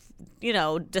 like, you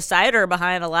know, decider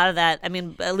behind a lot of that. I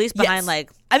mean, at least behind like,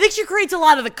 I think she creates a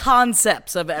lot of the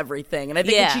concepts of everything, and I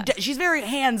think that she's very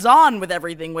hands-on with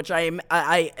everything, which I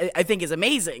think is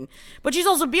amazing. But she's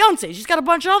also Beyonce. She's got a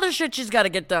bunch of other shit she's got to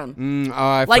get done.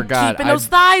 I like forgot. Keeping those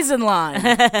thighs in line.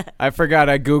 I forgot.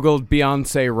 I googled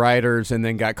Beyonce writers and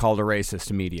then got called a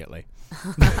racist immediately.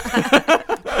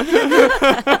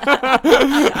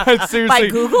 Seriously, by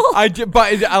Google? I just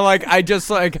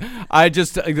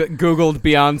googled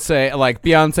Beyonce, like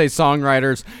Beyonce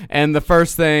songwriters, and the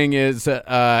first thing is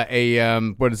a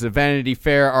Vanity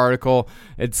Fair article.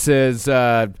 It says,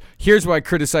 here's why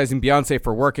criticizing Beyonce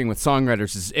for working with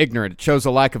songwriters is ignorant. It shows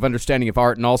a lack of understanding of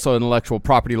art and also intellectual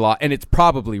property law, and it's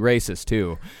probably racist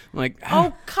too. Like,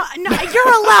 oh, no,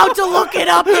 you're allowed to look it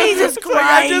up. Jesus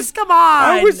Christ, come on.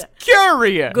 I was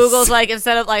curious. Google's like,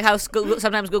 instead of like how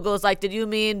sometimes Google is like, did you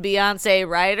mean Beyonce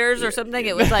writers or something?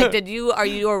 It was like, are you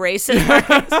a racist?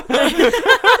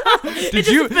 Did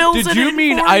you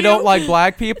mean I don't like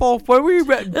black people? What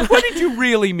did you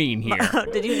really mean here?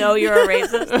 Did you know you're a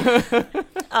racist?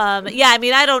 Yeah, I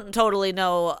mean, I don't totally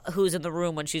know who's in the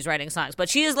room when she's writing songs, but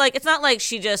she is like, it's not like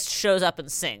she just shows up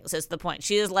and sings. Is the point?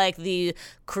 She is like the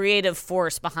creative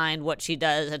force behind what she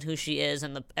does and who she is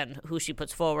and who she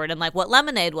puts forward, and like what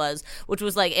Lemonade was, which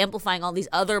was like amplifying all these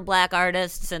other black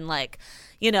artists, and like,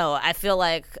 you know, I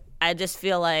just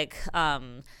feel like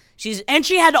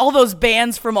she had all those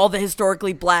bands from all the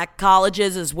historically black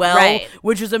colleges as well, right,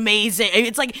 which was amazing.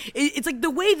 It's like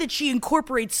the way that she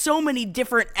incorporates so many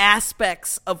different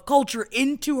aspects of culture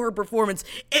into her performance.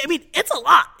 I mean, it's a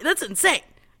lot. That's insane.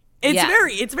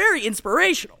 It's very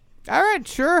inspirational. All right,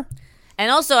 sure. And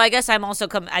also, I guess I'm also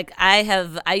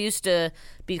I used to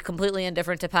be completely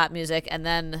indifferent to pop music, and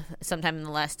then sometime in the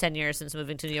last 10 years since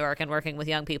moving to New York and working with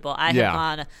young people, I have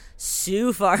gone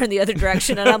so far in the other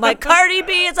direction, and I'm like, Cardi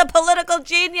B is a political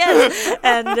genius.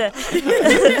 And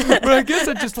but I guess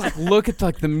I just like look at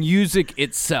like the music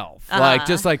itself, like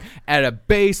just like at a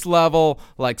base level,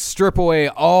 like strip away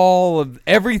all of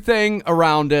everything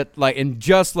around it, like, and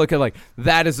just look at like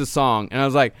that is a song, and I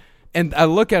was like, and I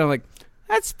look at it like,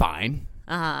 that's fine.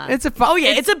 It's a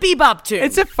it's a bebop tune.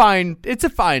 It's a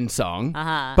fine song.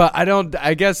 But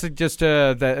I guess it just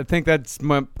I think that's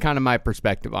kind of my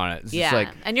perspective on it. It's just like,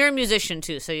 and you're a musician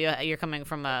too, so you're coming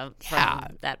from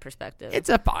that perspective. It's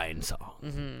a fine song.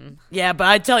 Mm-hmm. Yeah, but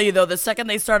I tell you though, the second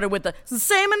they started with the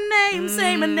say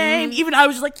my name, even I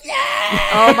was just like, yeah.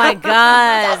 Oh my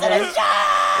god.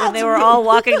 When they were all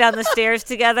walking down the stairs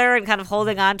together and kind of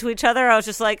holding on to each other, I was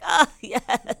just like, oh,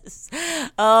 yes.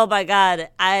 Oh, my God.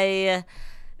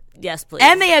 Yes, please.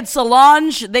 And they had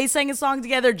Solange. They sang a song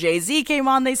together. Jay-Z came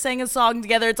on. They sang a song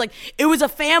together. It's like, it was a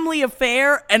family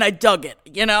affair, and I dug it,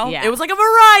 you know? Yeah. It was like a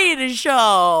variety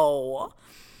show.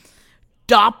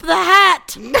 Dop the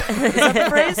hat. Is that the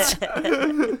phrase?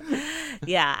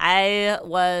 Yeah, I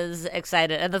was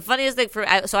excited. And the funniest thing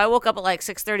so I woke up at like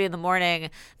 6:30 in the morning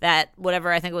that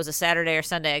whatever, I think it was a Saturday or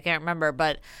Sunday, I can't remember,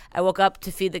 but I woke up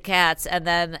to feed the cats, and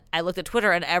then I looked at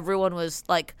Twitter and everyone was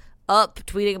like up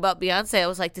tweeting about Beyonce. I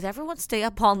was like, did everyone stay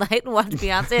up all night and watch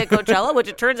Beyonce at Coachella? Which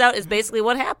it turns out is basically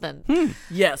what happened.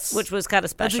 Yes. Which was kind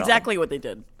of special. That's exactly what they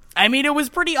did. I mean, it was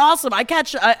pretty awesome. I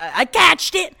catched it. I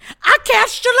catched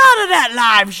a lot of that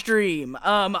live stream.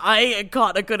 I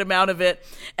caught a good amount of it,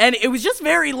 and it was just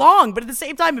very long. But at the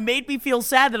same time, it made me feel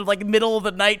sad that, like, middle of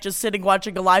the night, just sitting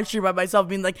watching a live stream by myself,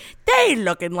 being like, they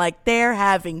looking like they're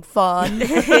having fun.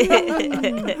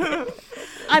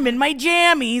 I'm in my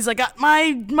jammies. I got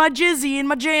my jizzy in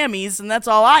my jammies, and that's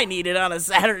all I needed on a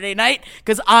Saturday night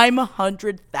because I'm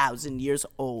 100,000 years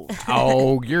old.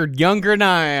 Oh, you're younger than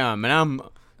I am, and I'm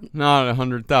not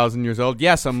 100,000 years old.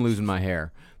 Yes, I'm losing my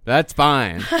hair. That's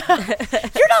fine.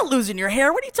 You're not losing your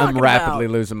hair. What are you talking I'm about? rapidly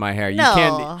losing my hair. You No.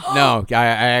 can't. No, I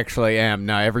actually am.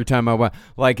 No, every time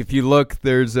like, if you look,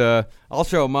 there's I'll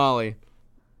show Molly.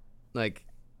 Like,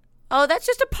 Oh, that's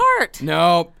just a part.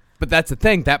 no, but that's the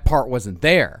thing. That part wasn't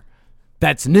there.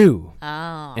 That's new.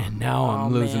 Oh. And now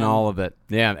I'm losing man. all of it.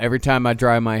 Yeah, every time I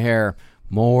dry my hair,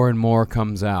 more and more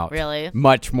comes out. Really?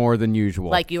 Much more than usual.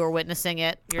 Like you were witnessing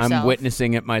it yourself. I'm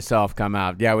witnessing it myself come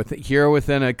out. Yeah,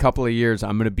 within a couple of years,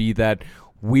 I'm going to be that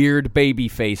weird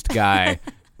baby-faced guy,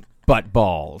 but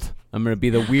bald. I'm going to be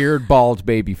the weird, bald,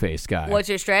 baby-faced guy. What's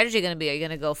your strategy going to be? Are you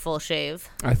going to go full shave?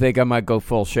 I think I might go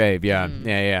full shave, yeah.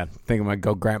 Yeah. I think I might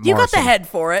go Grant You got Morrison. the head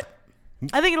for it.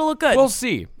 I think it'll look good. We'll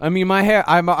see. I mean, my hair,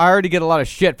 I already get a lot of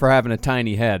shit for having a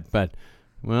tiny head, but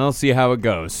we'll see how it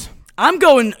goes. I'm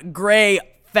going gray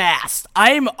fast.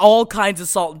 I'm all kinds of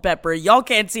salt and pepper. Y'all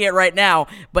can't see it right now,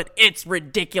 but it's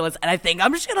ridiculous, and I think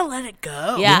I'm just going to let it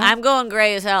go. Yeah, I'm going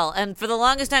gray as hell. And for the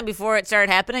longest time before it started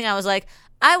happening, I was like,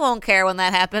 I won't care when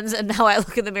that happens. And now I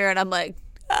look in the mirror and I'm like,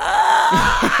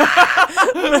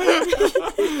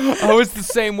 I was the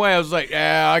same way. I was like,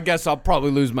 yeah, I guess I'll probably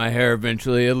lose my hair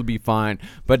eventually. It'll be fine.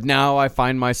 But now I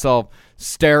find myself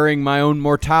staring at my own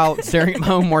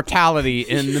mortality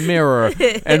in the mirror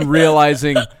and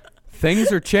realizing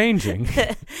things are changing.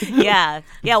 yeah.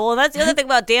 Well, that's the other thing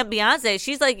about damn Beyonce.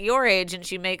 She's like your age, and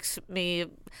she makes me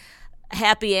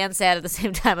happy and sad at the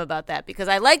same time about that, because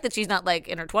I like that she's not like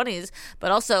in her 20s, but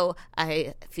also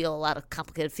I feel a lot of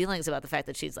complicated feelings about the fact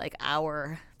that she's like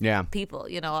our people,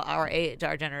 our age,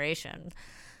 our generation.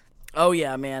 Oh,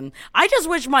 yeah, man. I just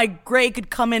wish my gray could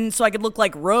come in so I could look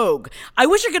like Rogue. I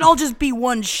wish it could all just be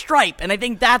one stripe, and I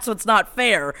think that's what's not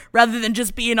fair, rather than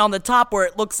just being on the top where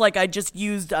it looks like I just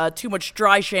used too much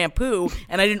dry shampoo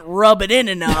and I didn't rub it in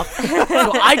enough.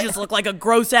 So I just look like a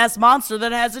gross-ass monster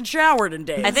that hasn't showered in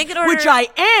days. I think in order- Which I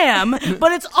am,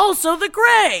 but it's also the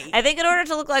gray. I think in order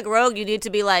to look like Rogue, you need to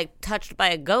be like touched by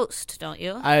a ghost, don't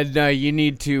you? You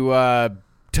need to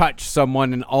touch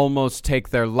someone and almost take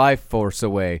their life force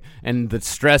away, and the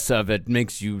stress of it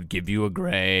give you a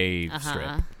gray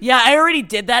strip. Yeah, I already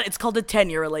did that. It's called a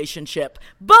 10-year relationship.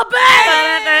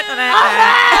 Ba-bang!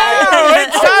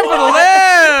 It's time for the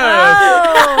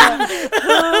list.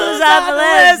 Who's on the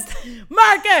list?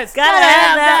 Marcus! Gotta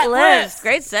have that list.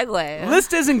 Great segue.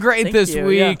 List isn't great this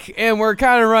week, and we're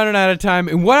kind of running out of time.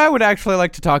 And what I would actually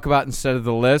like to talk about instead of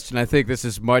the list, and I think this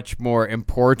is much more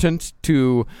important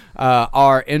to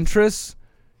our interests.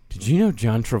 Did you know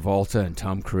John Travolta and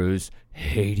Tom Cruise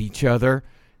hate each other?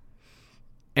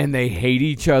 And they hate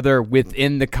each other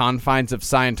within the confines of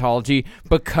Scientology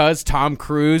because Tom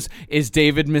Cruise is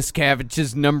David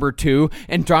Miscavige's number 2,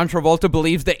 and John Travolta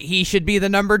believes that he should be the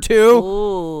number 2.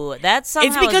 Ooh, that's somehow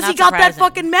It's because not he got that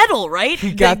surprising. fucking medal, right?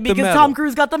 He got the because medal. Tom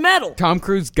Cruise got the medal. Tom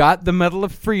Cruise got the Medal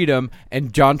of Freedom,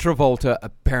 and John Travolta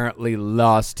apparently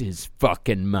lost his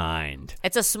fucking mind.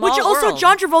 It's a small Which also, world.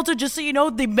 John Travolta, just so you know,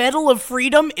 the Medal of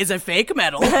Freedom is a fake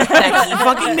medal that he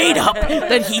fucking made up,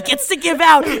 that he gets to give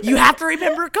out. You have to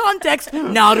remember context,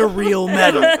 not a real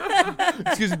medal.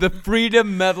 Excuse me, the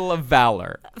Freedom Medal of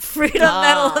Valor. Freedom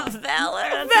Medal of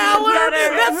Valor. Valor.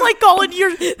 That's like calling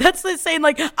that's like saying,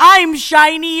 like, I'm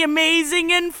shiny,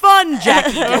 amazing, and fun,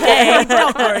 Jackie Gay.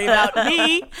 Don't worry about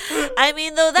me. I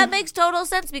mean, though, that makes total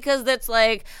sense, because that's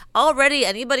like already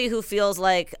anybody who feels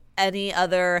like any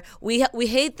other, we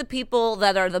hate the people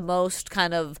that are the most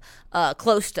kind of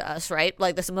close to us, right?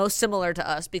 Like the most similar to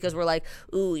us, because we're like,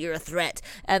 ooh, you're a threat.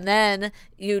 And then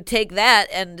you take that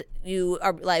and you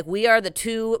are like, we are the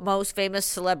 2 most famous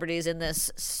celebrities in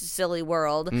this silly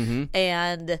world,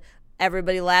 and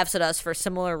everybody laughs at us for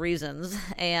similar reasons,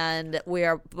 and we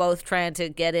are both trying to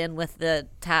get in with the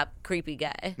top creepy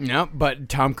guy. No, but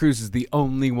Tom Cruise is the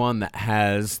only one that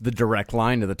has the direct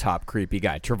line to the top creepy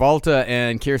guy. Travolta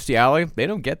and Kirstie Alley, they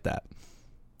don't get that.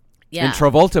 Yeah. And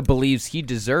Travolta believes he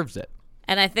deserves it.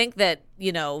 And I think that,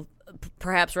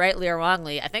 perhaps rightly or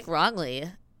wrongly, I think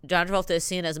wrongly, John Travolta is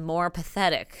seen as more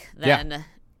pathetic than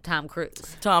Tom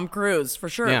Cruise. Tom Cruise, for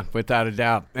sure. Yeah, without a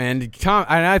doubt. And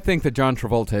I think that John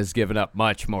Travolta has given up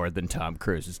much more than Tom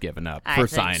Cruise has given up for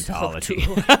Scientology.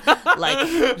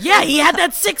 So yeah, he had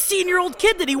that 16-year-old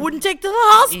kid that he wouldn't take to the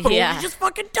hospital. Yeah. He just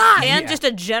fucking died. and just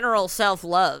a general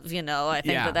self-love, I think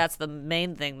Yeah. that's the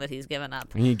main thing that he's given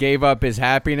up. He gave up his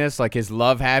happiness, like his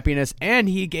love happiness, and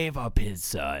he gave up his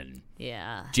son,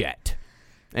 Yeah. Jet.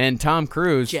 And Tom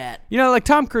Cruise, Jet. like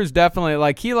Tom Cruise definitely,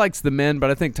 like he likes the men, but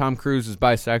I think Tom Cruise is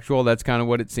bisexual. That's kind of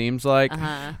what it seems like.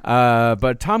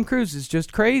 But Tom Cruise is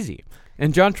just crazy.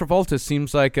 And John Travolta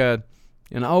seems like an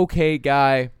okay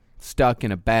guy stuck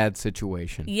in a bad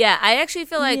situation. Yeah, I actually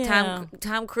feel like Yeah.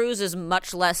 Tom Cruise is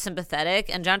much less sympathetic,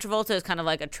 and John Travolta is kind of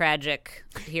like a tragic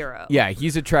hero. Yeah,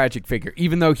 he's a tragic figure,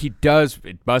 even though he does,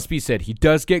 it must be said, he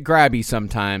does get grabby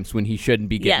sometimes when he shouldn't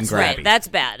be getting Yes, grabby. right. That's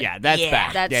bad. Yeah, that's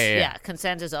bad. That's yeah.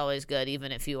 Consent is always good,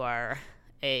 even if you are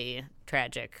a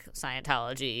tragic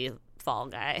Scientology fall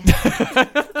guy.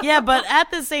 Yeah, but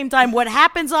at the same time, what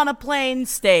happens on a plane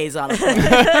stays on a plane.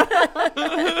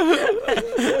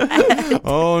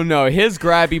 Oh no, his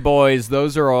grabby boys,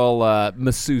 those are all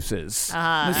masseuses.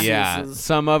 Yeah, Masseuses.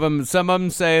 some of them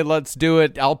say, "Let's do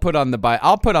it." I'll put on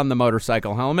the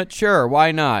motorcycle helmet. Sure,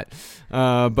 why not?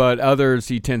 But others,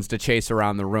 he tends to chase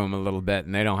around the room a little bit,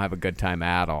 and they don't have a good time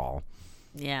at all.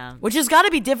 Yeah. Which has got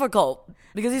to be difficult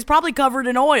because he's probably covered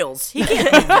in oils. He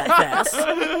can't move that fast.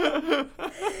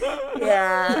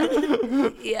 Yeah.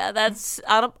 Yeah, that's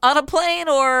on a plane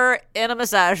or in a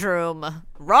massage room.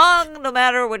 Wrong no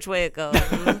matter which way it goes.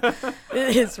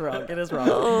 It is wrong. It is wrong.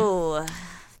 Oh.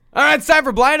 All right, it's time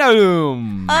for Blind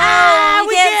Item. We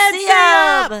can't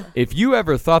see him. If you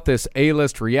ever thought this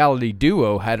A-list reality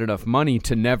duo had enough money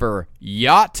to never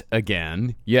yacht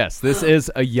again, yes, this is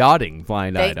a yachting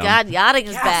blind Thank item. God yachting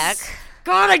is back.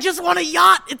 God, I just want a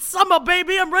yacht. It's summer,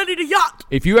 baby. I'm ready to yacht.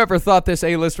 If you ever thought this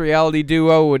A-list reality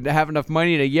duo would have enough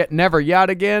money to never yacht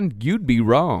again, you'd be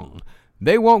wrong.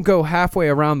 They won't go halfway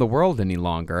around the world any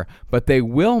longer, but they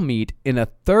will meet in a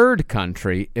third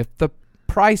country if the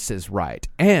price is right,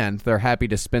 and they're happy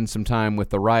to spend some time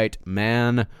with the right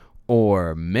man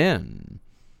or men.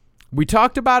 We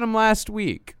talked about them last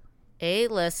week.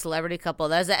 A-list celebrity couple.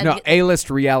 That's No, A-list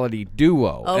reality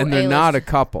duo, Oh, and they're A-list not a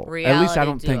couple. At least I reality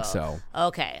don't think duo. so.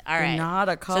 Okay, all right. not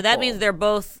a So that couple. means they're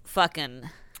both fucking.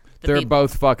 They're people.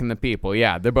 both fucking the people.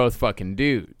 Yeah, they're both fucking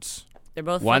dudes. They're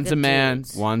both. One's a fucking man,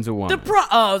 dudes. one's a woman.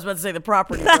 I was about to say the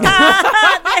property.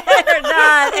 They're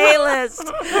not A-list,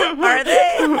 are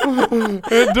they?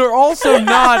 They're also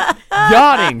not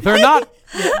yachting. They're not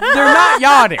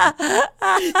yachting.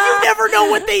 You never know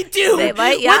what they do. They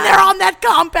might When yacht. they're on that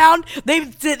compound, they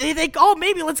think, oh,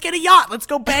 maybe let's get a yacht. Let's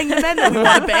go bang the men that we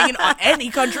want to bang in any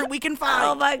country we can find.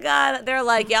 Oh my God! They're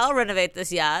like, yeah, I'll renovate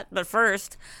this yacht, but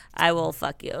first, I will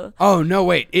fuck you. Oh, no,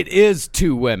 wait. It is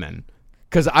two women.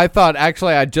 Because I thought,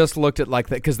 actually, I just looked at like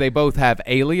that, because they both have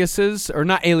aliases, or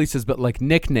not aliases, but like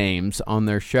nicknames on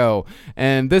their show.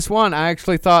 And this one, I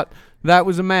actually thought that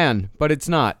was a man, but it's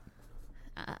not.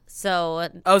 So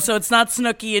Oh, so it's not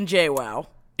Snooki and JWoww.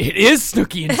 It is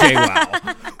Snooki and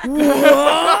JWoww.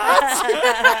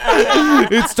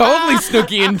 It's totally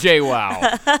Snooki and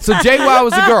JWoww. So JWoww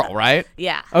is a girl, right?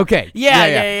 yeah. Okay.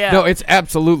 Yeah. No, it's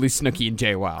absolutely Snooki and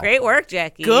JWoww. Great work,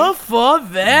 Jackie. Good for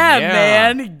them,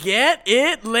 Yeah. man. Get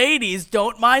it, ladies.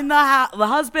 Don't mind the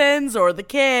husbands or the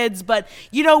kids, but,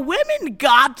 women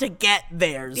got to get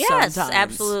theirs Yes, sometimes.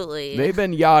 absolutely. They've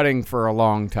been yachting for a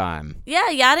long time. Yeah,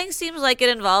 yachting seems like it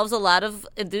involves a lot of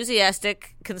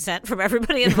enthusiastic consent from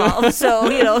everybody involved. So,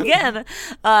 again,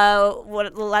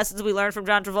 what the lessons we learned from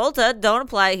John Travolta don't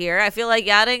apply here. I feel like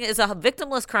yachting is a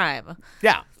victimless crime.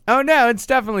 Yeah. Oh, no, it's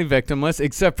definitely victimless,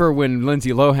 except for when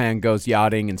Lindsay Lohan goes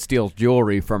yachting and steals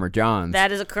jewelry from her Johns.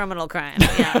 That is a criminal crime.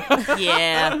 Yeah.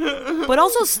 Yeah. But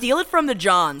also steal it from the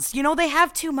Johns. They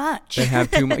have too much. They have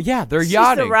too much. Yeah, they're She's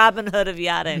yachting. the Robin Hood of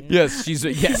yachting. Yes,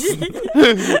 yes.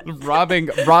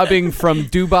 robbing from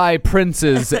Dubai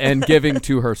princes and giving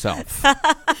to herself.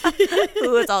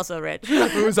 Who is also rich.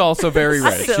 Who's also very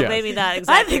rich. So yes. maybe not I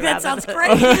exactly think that Robin sounds Hood.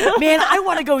 great. Man, I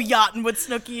want to go yachting with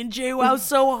Snooki and JWoww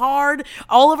so hard.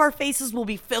 All of our faces will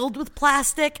be filled with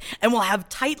plastic, and we'll have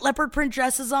tight leopard print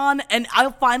dresses on, and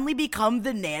I'll finally become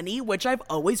the nanny, which I've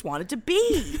always wanted to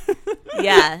be.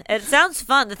 Yeah, it sounds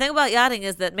fun. The thing about yachting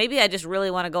is that maybe I just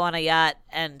really want to go on a yacht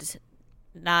and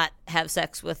not have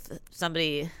sex with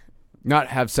somebody. Not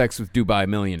have sex with Dubai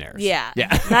millionaires. Yeah. Yeah.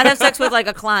 Not have sex with like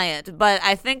a client. But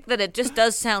I think that it just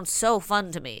does sound so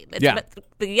fun to me. Yeah.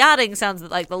 The yachting sounds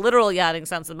like the literal yachting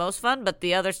sounds the most fun, but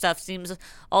the other stuff seems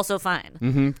also fine.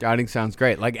 Mm-hmm. Yachting sounds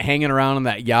great. Like hanging around on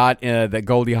that yacht that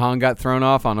Goldie Hawn got thrown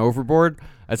off on Overboard.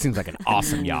 That seems like an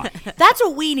awesome yacht. That's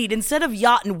what we need. Instead of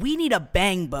yachting, we need a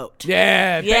bang boat.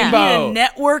 Yeah, bang We need a boat.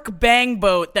 network bang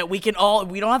boat that we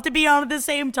don't have to be on at the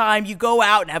same time. You go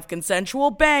out and have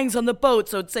consensual bangs on the boat.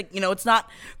 So it's like, it's not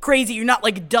crazy. You're not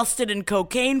like dusted in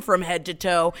cocaine from head to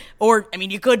toe. Or,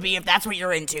 you could be if that's what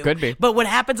you're into. Could be. But what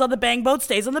happens on the bang boat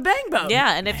stays on the bang boat.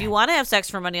 Yeah, and if you want to have sex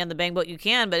for money on the bang boat, you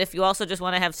can. But if you also just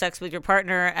want to have sex with your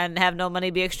partner and have no money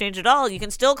be exchanged at all, you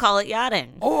can still call it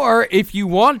yachting. Or if you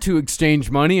want to exchange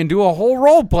money and do a whole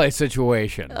role play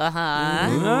situation. Ooh,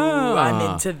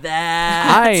 I'm into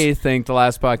that. I think the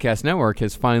Last Podcast Network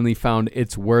has finally found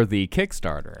its worthy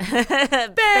Kickstarter.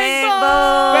 Bang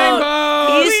Bang boat!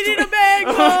 boat! We need a bang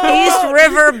boat! East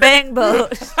River Bang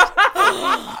Boat.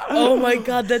 Oh my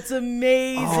God, that's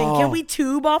amazing. Can we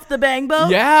tube off the bang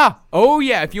boat? Yeah. Oh,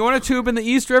 yeah. If you want to tube in the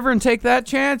East River and take that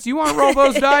chance, you want to roll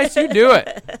those dice, you do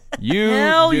it. You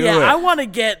Hell do yeah. it. I want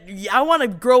to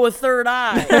grow a third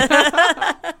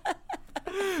eye.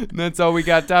 That's all we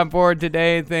got time for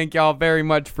today. Thank y'all very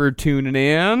much for tuning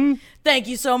in. Thank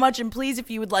you so much. And please, if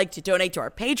you would like to donate to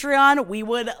our Patreon, we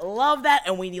would love that.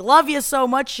 And we love you so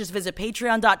much. Just visit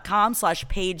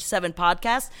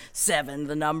patreon.com/page7podcast, 7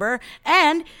 the number.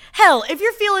 And hell, if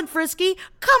you're feeling frisky,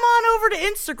 come on over to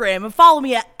Instagram and follow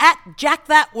me at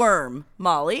JackThatWorm.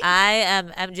 Molly. I am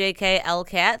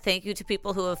MJKLCat. Thank you to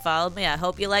people who have followed me. I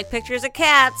hope you like pictures of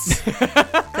cats,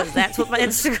 because that's what my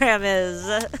Instagram is.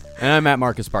 And I'm at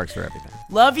Marcus Sparks for everything.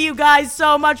 Love you guys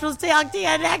so much. We'll talk to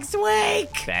you next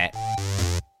week.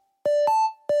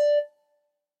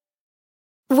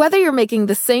 Whether you're making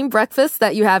the same breakfast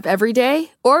that you have every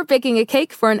day or baking a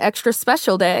cake for an extra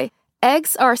special day,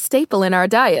 eggs are a staple in our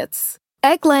diets.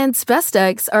 Eggland's Best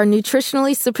Eggs are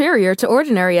nutritionally superior to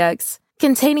ordinary eggs,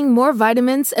 containing more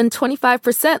vitamins and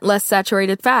 25% less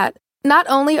saturated fat. Not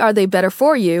only are they better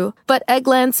for you, but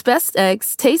Eggland's Best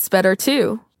Eggs taste better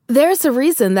too. There's a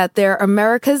reason that they're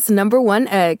America's #1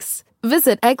 eggs.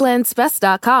 Visit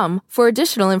egglandsbest.com for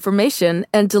additional information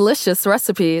and delicious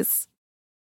recipes.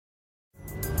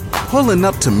 Pulling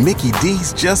up to Mickey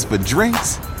D's just for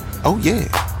drinks? Oh yeah,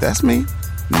 that's me.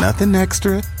 Nothing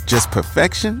extra, just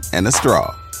perfection and a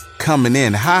straw. Coming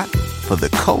in hot for the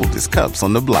coldest cups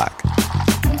on the block.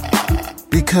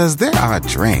 Because there are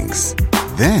drinks.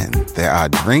 Then there are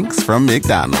drinks from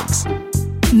McDonald's.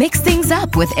 Mix things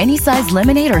up with any size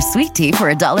lemonade or sweet tea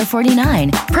for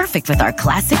 $1.49. Perfect with our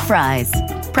classic fries.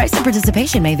 Price and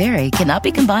participation may vary. Cannot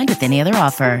be combined with any other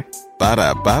offer.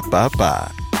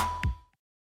 Ba-da-ba-ba-ba.